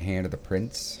the right hand of the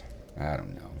prince. I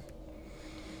don't know.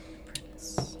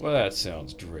 Well, that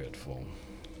sounds dreadful.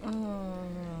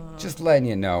 Just letting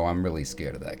you know, I'm really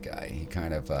scared of that guy. He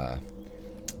kind of,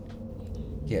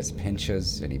 he has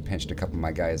pinches, and he pinched a couple of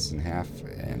my guys in half,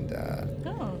 and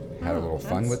had a little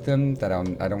fun with them that I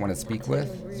don't want to speak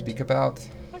about.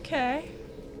 Okay.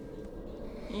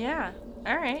 Yeah.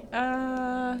 All right.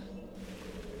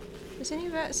 Does any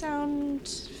of that sound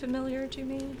familiar to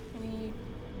me? Any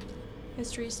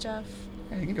history stuff?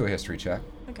 Yeah, you can do a history check.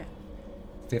 Okay.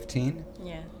 15.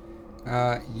 Yeah.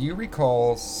 You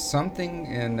recall something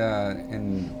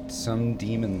in some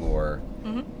demon lore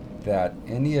that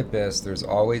in the abyss there's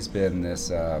always been this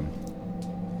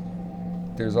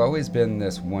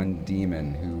one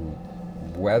demon who,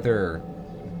 whether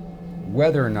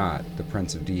or not the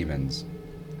Prince of Demons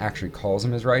actually calls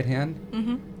him his right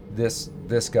hand,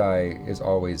 this guy is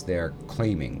always there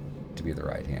claiming to be the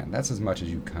right hand. That's as much as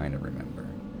you kind of remember.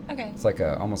 Okay. It's like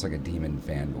almost like a demon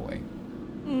fanboy.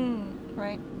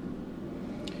 Right.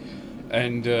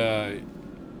 And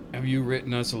have you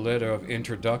written us a letter of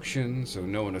introduction so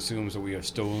no one assumes that we have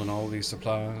stolen all these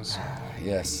supplies?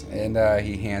 Yes, and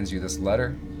he hands you this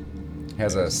letter.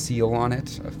 Has a seal on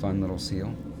it, a fun little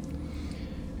seal.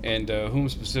 And whom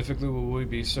specifically will we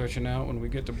be searching out when we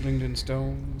get to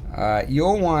Glitterstone?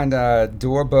 You'll want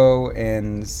Dorbo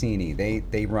and Sini.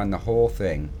 They run the whole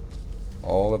thing.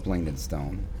 All of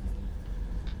Glitterstone.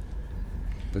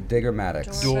 The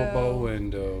Diggermatics. Dorbo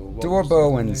and what was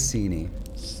Dorbo the and name? Sini.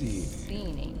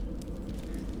 Beanie.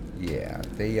 Yeah,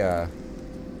 they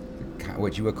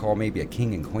what you would call maybe a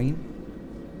king and queen.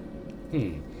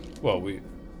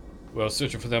 Well,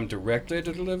 searching for them directly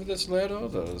to deliver this letter.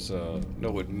 There's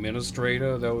no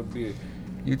administrator. That would be.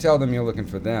 You tell them you're looking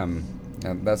for them,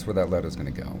 and that's where that letter's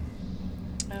gonna go.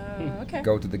 Okay.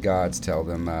 Go to the gods. Tell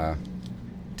them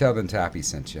Tappy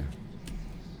sent you,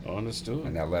 Understood.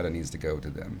 and that letter needs to go to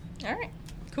them. All right.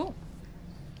 Cool.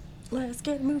 Let's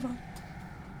get a move on.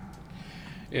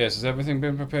 Yes, has everything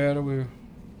been prepared? Are we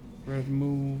ready to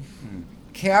move?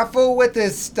 Careful with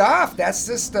this stuff. That's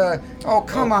just oh,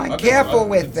 come on. Careful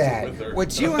with that.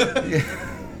 Would you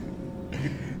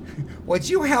would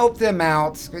you help them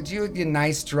out? Could you, your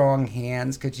nice strong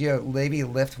hands, could you maybe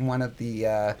lift one of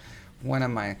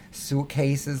my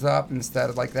suitcases up instead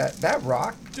of like that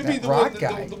rock? You mean That rock the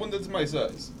guy. the one that's my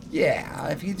size? Yeah,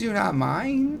 if you do not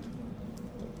mind.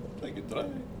 I could try.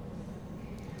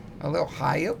 A little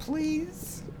higher,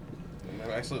 please. I've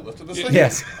actually lifted this thing.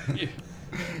 Yes. Yeah.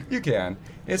 You can.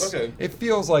 Okay. It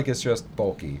feels like it's just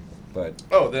bulky, but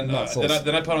Oh, then Not so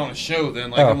then I put on a show.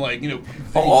 Then Oh. I'm like,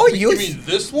 Oh, you mean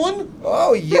this one?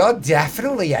 oh, you're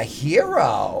definitely a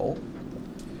hero.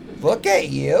 Look at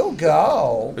you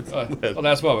go. Well,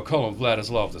 that's why we call him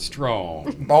Vladislav the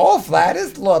Strong. Oh,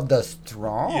 Vladislav the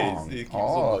strong. Yes, thank you so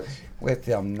oh, much. with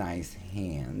them nice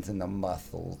hands and the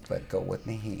muscles that go with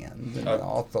the hands, and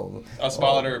also. I'll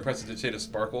smile at her and press it to shade of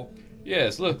sparkle.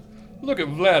 Yes, look at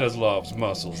Vladislav's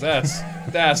muscles.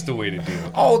 That's the way to do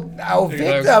it. Oh,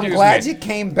 Victor, I'm Excuse glad me. you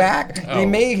came back. Oh. He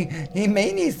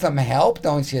may need some help,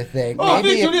 don't you think? Oh,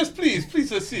 Maybe Victor, yes,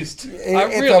 please assist.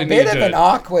 it's a bit of an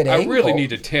awkward I angle. really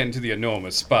need to tend to the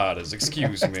enormous spiders.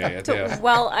 Excuse me. Yeah.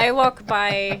 Well, I walk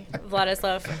by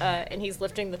Vladislav, and he's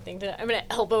lifting the thing. I'm gonna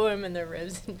elbow him in the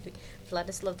ribs. And be,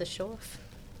 Vladislav the Shorf.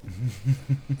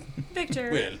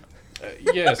 Victor, Well,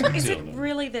 Yes, is it Matilda.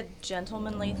 really the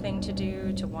gentlemanly thing to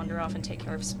do to wander off and take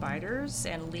care of spiders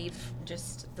and leave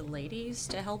just the ladies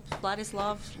to help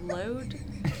Vladislav load?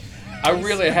 I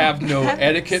really have no Heavens.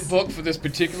 etiquette book for this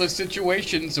particular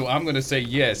situation, so I'm going to say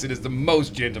yes. It is the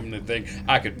most gentlemanly thing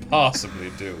I could possibly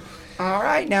do. All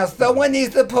right, now someone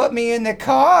needs to put me in the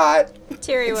cart.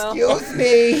 Terry will. Excuse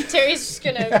me. Terry's just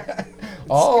gonna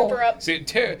Oh, scoop her up. See,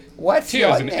 what's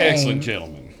Tier's your an name? excellent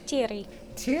gentleman. Terry.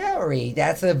 Terry.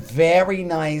 That's a very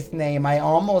nice name. I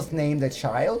almost named a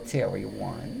child Terry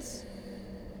once.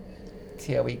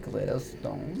 Terry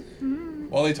Glitterstone.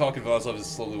 while they talk, Vladislav is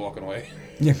slowly walking away.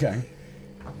 Okay.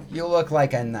 You look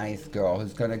like a nice girl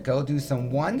who's gonna go do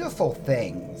some wonderful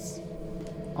things.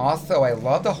 Also, I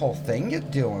love the whole thing you're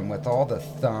doing with all the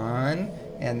sun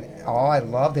and I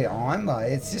love the armor.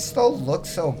 It's just looks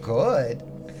so good.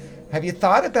 Have you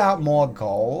thought about more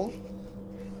gold?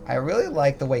 I really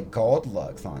like the way gold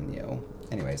looks on you.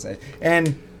 Anyways,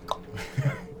 and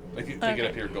Like, take Okay. it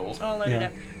up here, gold. All loaded Yeah.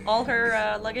 up. All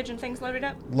her luggage and things loaded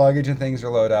up? luggage and things are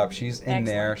loaded up. She's in Excellent.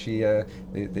 there. She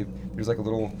there's like a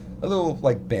little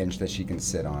like bench that she can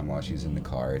sit on while she's in the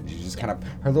car. And she's just kind of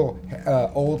her little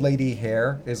old lady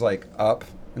hair is like up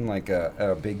in like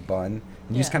a big bun.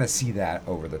 And you just Yeah. kind of see that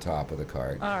over the top of the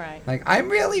cart. All right. Like I'm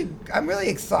really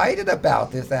excited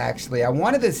about this actually. I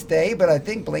wanted to stay, but I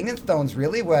think Glitterstone's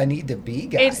really where I need to be,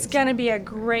 guys. It's gonna be a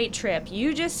great trip.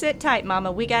 You just sit tight,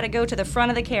 Mama. We gotta go to the front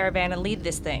of the caravan and lead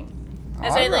this thing.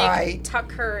 As I All like right.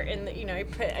 tuck her in the,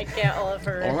 I get all of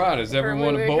her. All right, is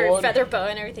everyone her aboard? feather boa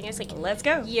and everything. It's like, Let's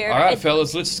go. you're All right, a,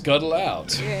 fellas, let's scuttle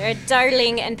out. you're a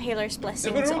darling, and Paler's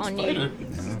blessings Never on spider. you.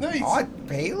 This is nice. Oh,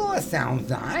 Baylor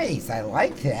sounds nice. I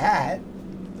like that.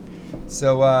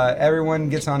 So everyone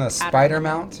gets on a spider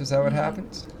mount. Is that what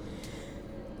happens?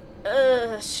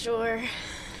 Sure.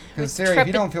 Because Sarah, if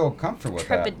you don't feel comfortable with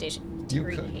that, Trepidation. you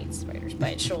Terry could. hates spiders,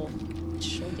 but she'll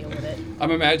deal with it.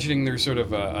 I'm imagining there's sort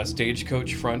of a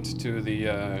stagecoach front to the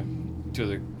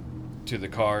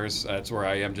cars. That's where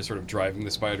I am, just sort of driving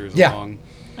the spiders Yeah. along.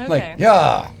 Okay. Like,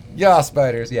 yeah,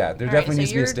 spiders. Yeah, there All right, definitely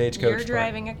so needs to be a stagecoach. You're front.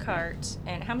 driving a cart,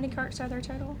 and how many carts are there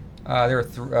total? There are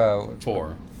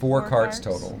Four. four carts carts?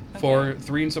 total. Four,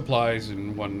 three in supplies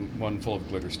and one full of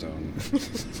glitterstone.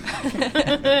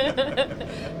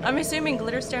 I'm assuming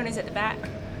Glitterstone is at the back.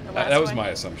 The last That was one? my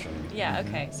assumption. Yeah.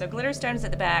 Okay. So Glitterstone is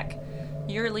at the back.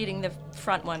 You're leading the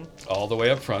front one. All the way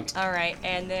up front. All right,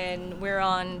 and then we're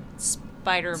on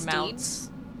spider mounts. Steeds.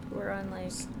 We're on like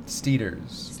Steeders.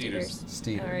 Steeders.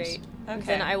 Steeders. all right. Okay.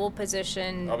 Then I will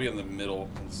position. I'll be in the middle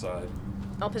on the side.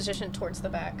 I'll position towards the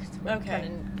back.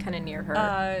 Okay. Kind of near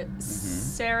her.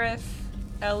 Seraph,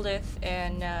 Eldith,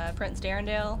 and Prince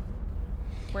Darendale.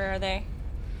 Where are they?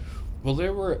 Well,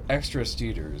 there were extra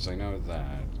steeders, I know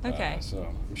that. Okay. So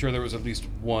I'm sure there was at least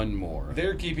one more.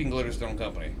 They're keeping Glitterstone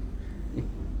company.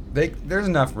 There's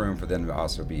enough room for them to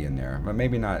also be in there, but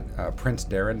maybe not. Prince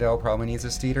Darendale probably needs a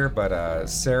steeder, but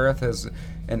Seraph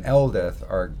and Eldith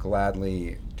are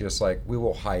gladly just like, we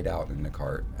will hide out in the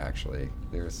cart. Actually,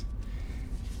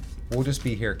 we'll just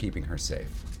be here keeping her safe,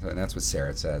 and that's what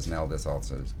Seraph says, and Eldith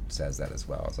also says that as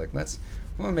well. It's like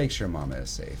we'll make sure Momma is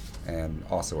safe, and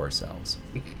also ourselves.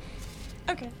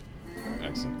 Okay.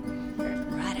 Excellent.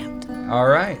 Right out. All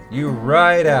right, you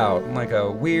ride out like a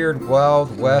weird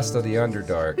Wild West of the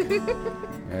Underdark.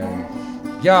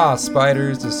 And yeah,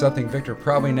 spiders is something Victor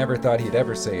probably never thought he'd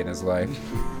ever say in his life.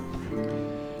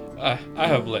 I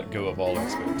have let go of all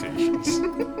expectations.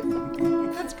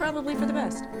 That's probably for the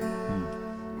best.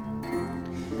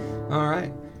 All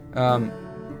right.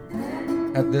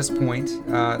 At this point,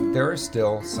 there are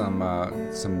still some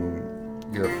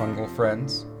your fungal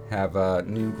friends have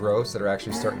new growths that are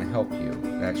actually starting to help you.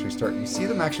 You see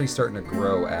them actually starting to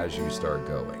grow as you start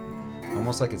going,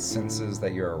 almost like it senses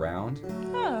that you're around.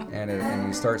 Oh. And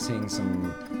you start seeing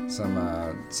some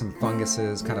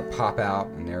funguses kind of pop out,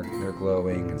 and they're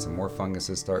glowing, and some more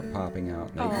funguses start popping out,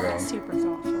 and they grow. That's super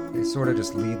thoughtful. They sort of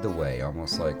just lead the way,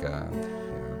 almost like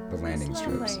the landing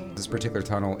strips. Slowly. This particular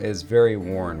tunnel is very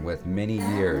worn with many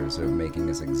years of making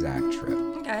this exact trip.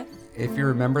 Okay. If you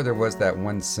remember, there was that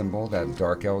one symbol that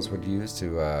Dark Elves would use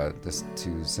to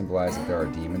symbolize that there are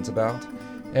demons about.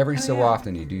 Every so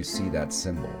often you do see that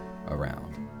symbol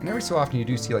around. And every so often you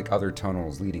do see like other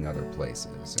tunnels leading other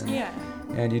places. And, Yeah.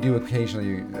 And you do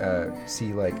occasionally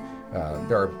see like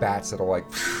there are bats that'll like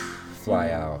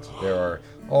fly out. There are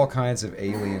all kinds of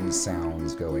alien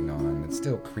sounds going on. It's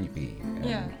still creepy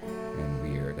and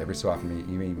weird. Every so often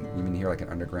you may even hear like an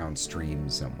underground stream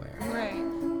somewhere. Right.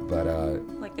 But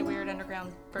Like the weird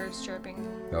underground birds chirping.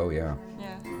 oh yeah.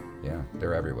 Yeah. Yeah,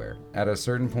 they're everywhere. At a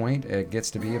certain point, it gets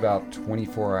to be about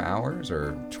 24 hours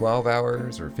or 12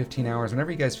 hours or 15 hours. Whenever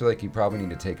you guys feel like you probably need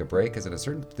to take a break, because the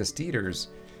steeders,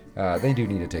 they do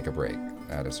need to take a break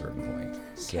at a certain point.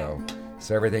 So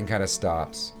everything kind of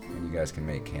stops, and you guys can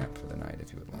make camp for the night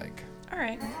if you would like. All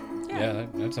right. Yeah,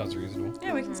 that sounds reasonable.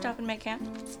 Yeah, we can stop and make camp.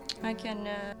 I can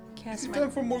cast It's my...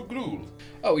 time for more gruel.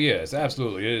 Oh, yes,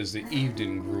 absolutely. It is the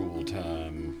evening gruel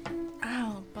time.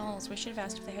 Oh, balls. We should have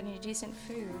asked if they had any decent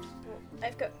food.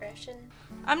 I've got ration.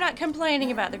 I'm not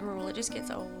complaining about the gruel. It just gets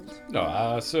old. No,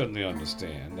 I certainly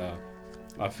understand.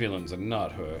 My feelings are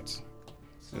not hurt.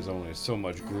 There's only so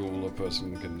much gruel a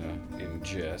person can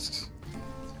ingest.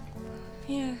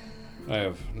 Yeah. I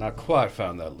have not quite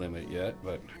found that limit yet,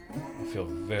 but I feel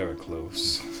very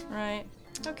close. Right.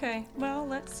 Okay. Well,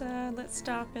 let's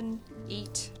stop and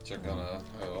eat. Check on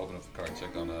open up the card.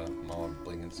 Check on Momma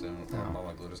Glitterstone.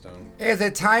 Momma Glitterstone. Is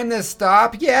it time to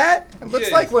stop yet? It looks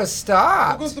Yes. like we're We're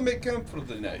stopped. going to make camp for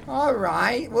the night. All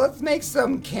right, let's make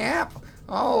some camp.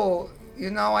 Oh,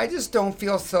 I just don't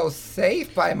feel so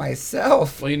safe by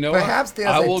myself. Well, you know Perhaps what? there's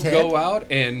I a will tip. go out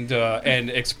and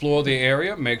explore the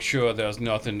area, make sure there's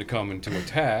nothing to come into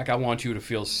attack. I want you to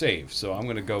feel safe, so I'm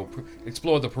going to go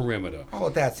explore the perimeter. Oh,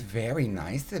 that's very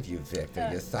nice of you, Victor.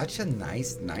 You're such a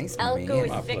nice I'll man. go with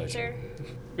My Victor. pleasure.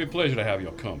 It'd be a pleasure to have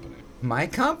your company. My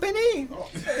company?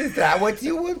 Is that what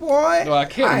you would want? No, I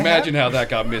can't imagine have- how that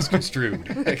got misconstrued.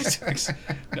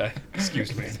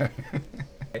 Excuse me.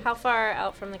 How far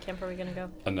out from the camp are we gonna go?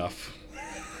 Enough.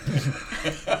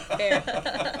 Fair.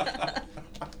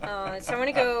 So I'm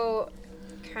gonna go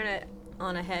kind of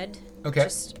on ahead. Okay.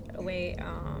 Just away.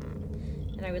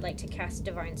 And I would like to cast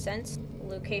Divine Sense.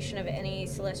 Location of any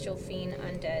celestial fiend,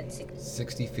 undead.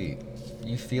 60 feet.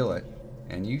 You feel it.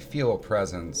 And you feel a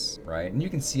presence, right? And you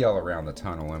can see all around the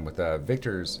tunnel. And with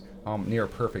Victor's near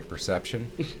perfect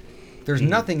perception, there's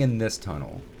nothing in this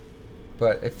tunnel.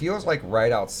 But it feels like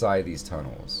right outside these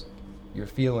tunnels, you're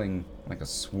feeling like a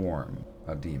swarm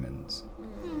of demons.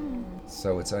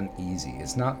 So it's uneasy.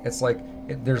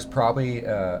 There's probably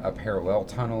a parallel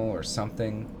tunnel or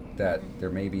something that there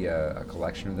may be a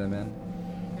collection of them in.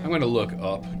 I'm going to look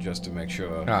up just to make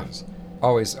sure.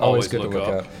 Always good to look look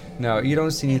up. up. No, you don't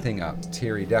see anything up.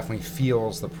 Tiri definitely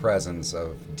feels the presence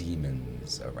of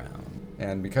demons around.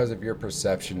 And because of your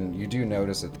perception, you do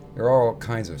notice that there are all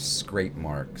kinds of scrape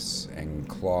marks and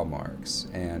claw marks.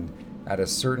 And at a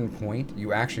certain point,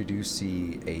 you actually do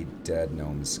see a dead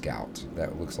gnome scout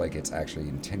that looks like it's actually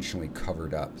intentionally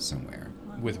covered up somewhere.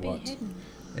 With what?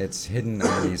 It's hidden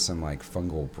underneath some like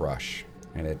fungal brush.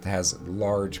 And it has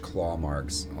large claw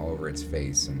marks all over its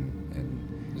face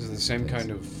and Is it the same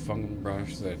kind of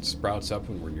fungus that sprouts up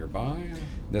when we're nearby?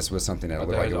 This was something that But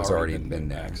looked that like it had was already been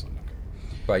there. excellent.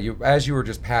 But as you were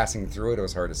just passing through it, it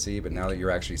was hard to see. But now that you're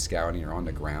actually scouting, you're on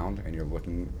the ground and you're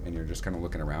looking and you're just kind of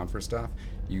looking around for stuff.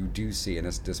 You do see, and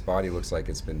this body looks like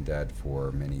it's been dead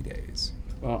for many days.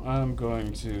 Well, I'm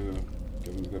going to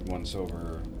give him a good once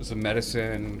over. Some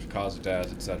medicine, cause of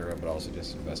death, etc., but also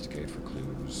just investigate for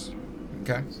clues.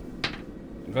 Okay.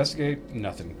 Investigate,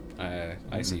 nothing.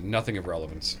 I see nothing of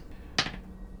relevance.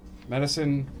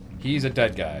 Medicine, he's a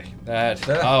dead guy.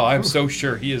 I'm so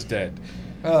sure he is dead.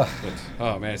 But,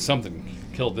 oh man, something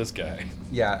killed this guy.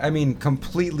 Yeah, I mean,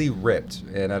 completely ripped.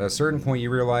 And at a certain point,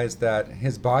 you realize that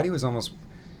his body was almost.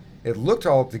 It looked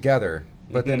all together,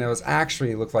 but then it was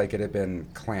actually looked like it had been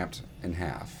clamped in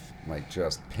half, like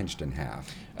just pinched in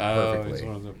half. Perfectly. He's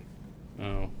one of the.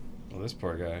 Oh, well, this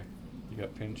poor guy. He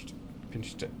got pinched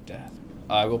to death.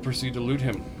 I will proceed to loot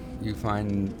him. You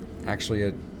find actually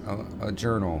a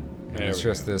journal. And There it's we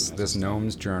just go. this That's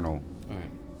gnome's journal. All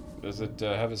right. Does it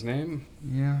have his name?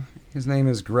 Yeah, his name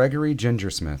is Gregory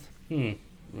Gingersmith.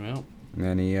 Well,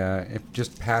 And he, if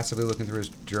just passively looking through his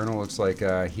journal, looks like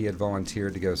he had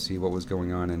volunteered to go see what was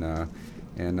going on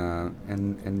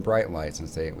in Bright Light,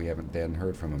 since they hadn't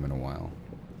heard from him in a while,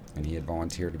 and he had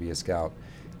volunteered to be a scout.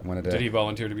 did he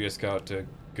volunteer to be a scout to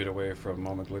get away from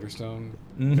Momma Glitterstone?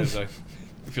 Because I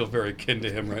feel very kin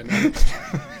to him right now.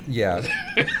 Yeah.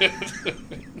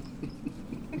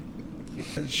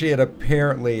 She had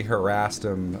apparently harassed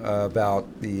him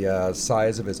about the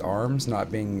size of his arms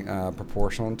not being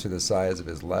proportional to the size of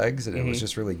his legs, and it was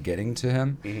just really getting to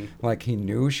him. Like, he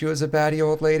knew she was a batty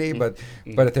old lady, but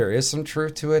if there is some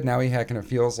truth to it, now he kind of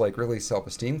feels like really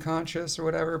self-esteem conscious or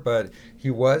whatever. But he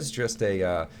was just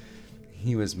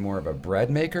he was more of a bread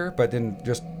maker, but then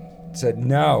just said,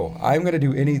 "No, I'm going to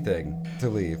do anything to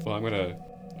leave." Well, I'm gonna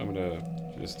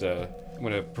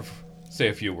say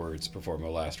a few words, perform my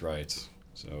last rites.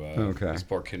 So Okay. this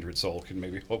poor kindred soul can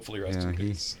maybe hopefully rest Yeah, in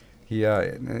peace.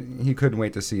 he couldn't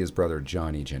wait to see his brother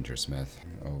Johnny Gingersmith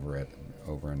over in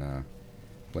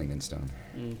Glitterstone.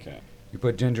 Okay. You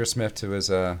put Gingersmith to his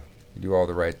you do all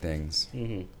the right things.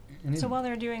 And So while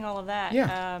they're doing all of that,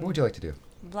 yeah, what would you like to do?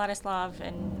 Vladislav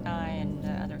and I and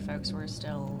other folks were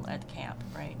still at camp,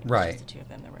 right? It was Right. Just the two of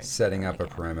them that were Setting at up a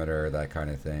camp. perimeter, that kind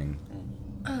of thing.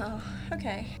 Oh,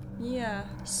 okay. Yeah.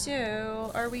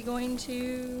 So, are we going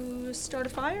to start a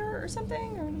fire or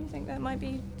something? Or do you think that might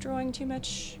be drawing too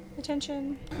much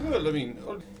attention? Well, I mean,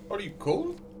 are you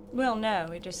cold? Well, no.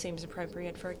 It just seems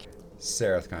appropriate for a...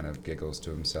 Sereth kind of giggles to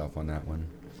himself on that one.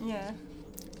 Yeah.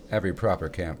 Every proper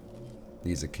camp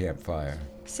needs a campfire.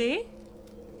 See?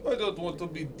 I don't want to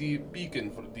be the beacon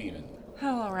for the demon.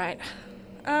 Oh, all right.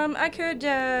 I could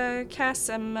cast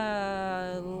some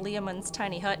Leoman's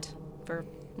tiny hut for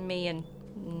me and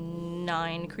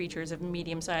 9 creatures of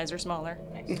medium size or smaller.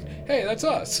 Hey, that's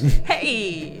us.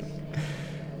 Hey!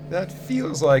 That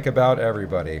feels like about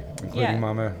everybody, including Yeah.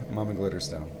 Momma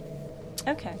Glitterstone.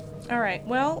 Okay. All right.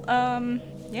 Well,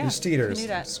 yeah. You Steeders. can do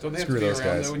that. Don't they have Screw to be those around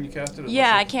guys. there when you cast it?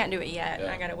 Yeah, I can't do it yet.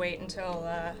 Yeah. I gotta wait until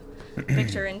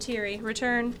Victor and Thierry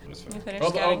return. That's You fine. finish I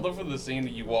would scouting. love for the scene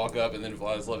that you walk up and then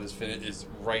Vladislav is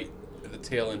right at the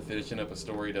tail end finishing up a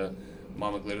story to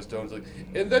Momma Glitterstone. It's like,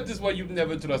 and that is why you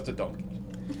never trust a donkey.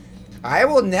 I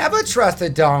will never trust a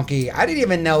donkey. I didn't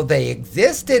even know they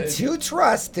existed to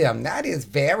trust them. That is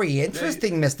very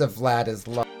interesting, Mr.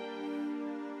 Vladislav.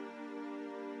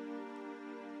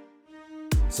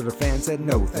 So the fans said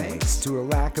no thanks to a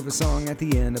lack of a song at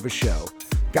the end of a show.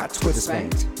 Got Twitter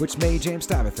spanked, which made James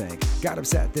Stiver think. Got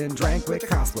upset, then drank with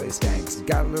cosplay skanks.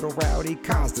 Got a little rowdy,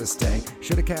 caused a stank.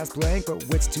 Should've cast blank, but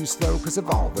wit's too slow cause of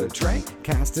all the drink.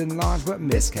 Cast in large, but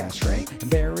miscast shrank.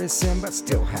 Embarrassing, but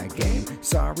still had game.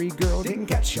 Sorry girl, didn't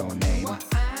catch your name.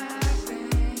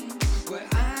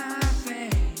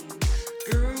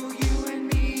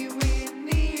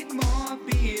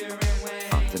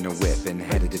 Than a whip and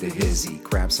headed to the hizzy.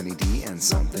 Grab Sunny D and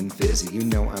something fizzy. You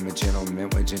know I'm a gentleman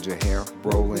with ginger hair.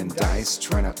 Rolling dice,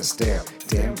 try not to stare.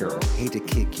 Damn girl, hate to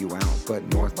kick you out, but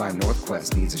North by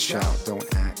Northwest needs a shout. Don't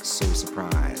act so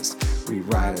surprised. We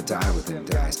ride or die with them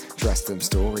dice. Dress them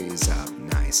stories up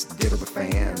nice. Diddle the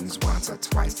fans once or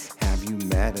twice. Have you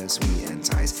met us? We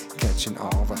entice. Catching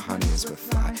all the honeys with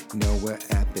fly. Know we're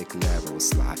epic level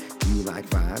slide. You like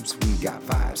vibes? We got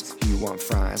vibes. You want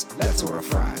fries? Let's order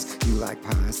fries. You like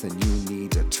pies? Then you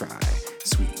need to try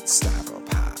sweet Stiver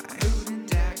pie. Loot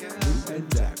and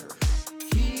dagger.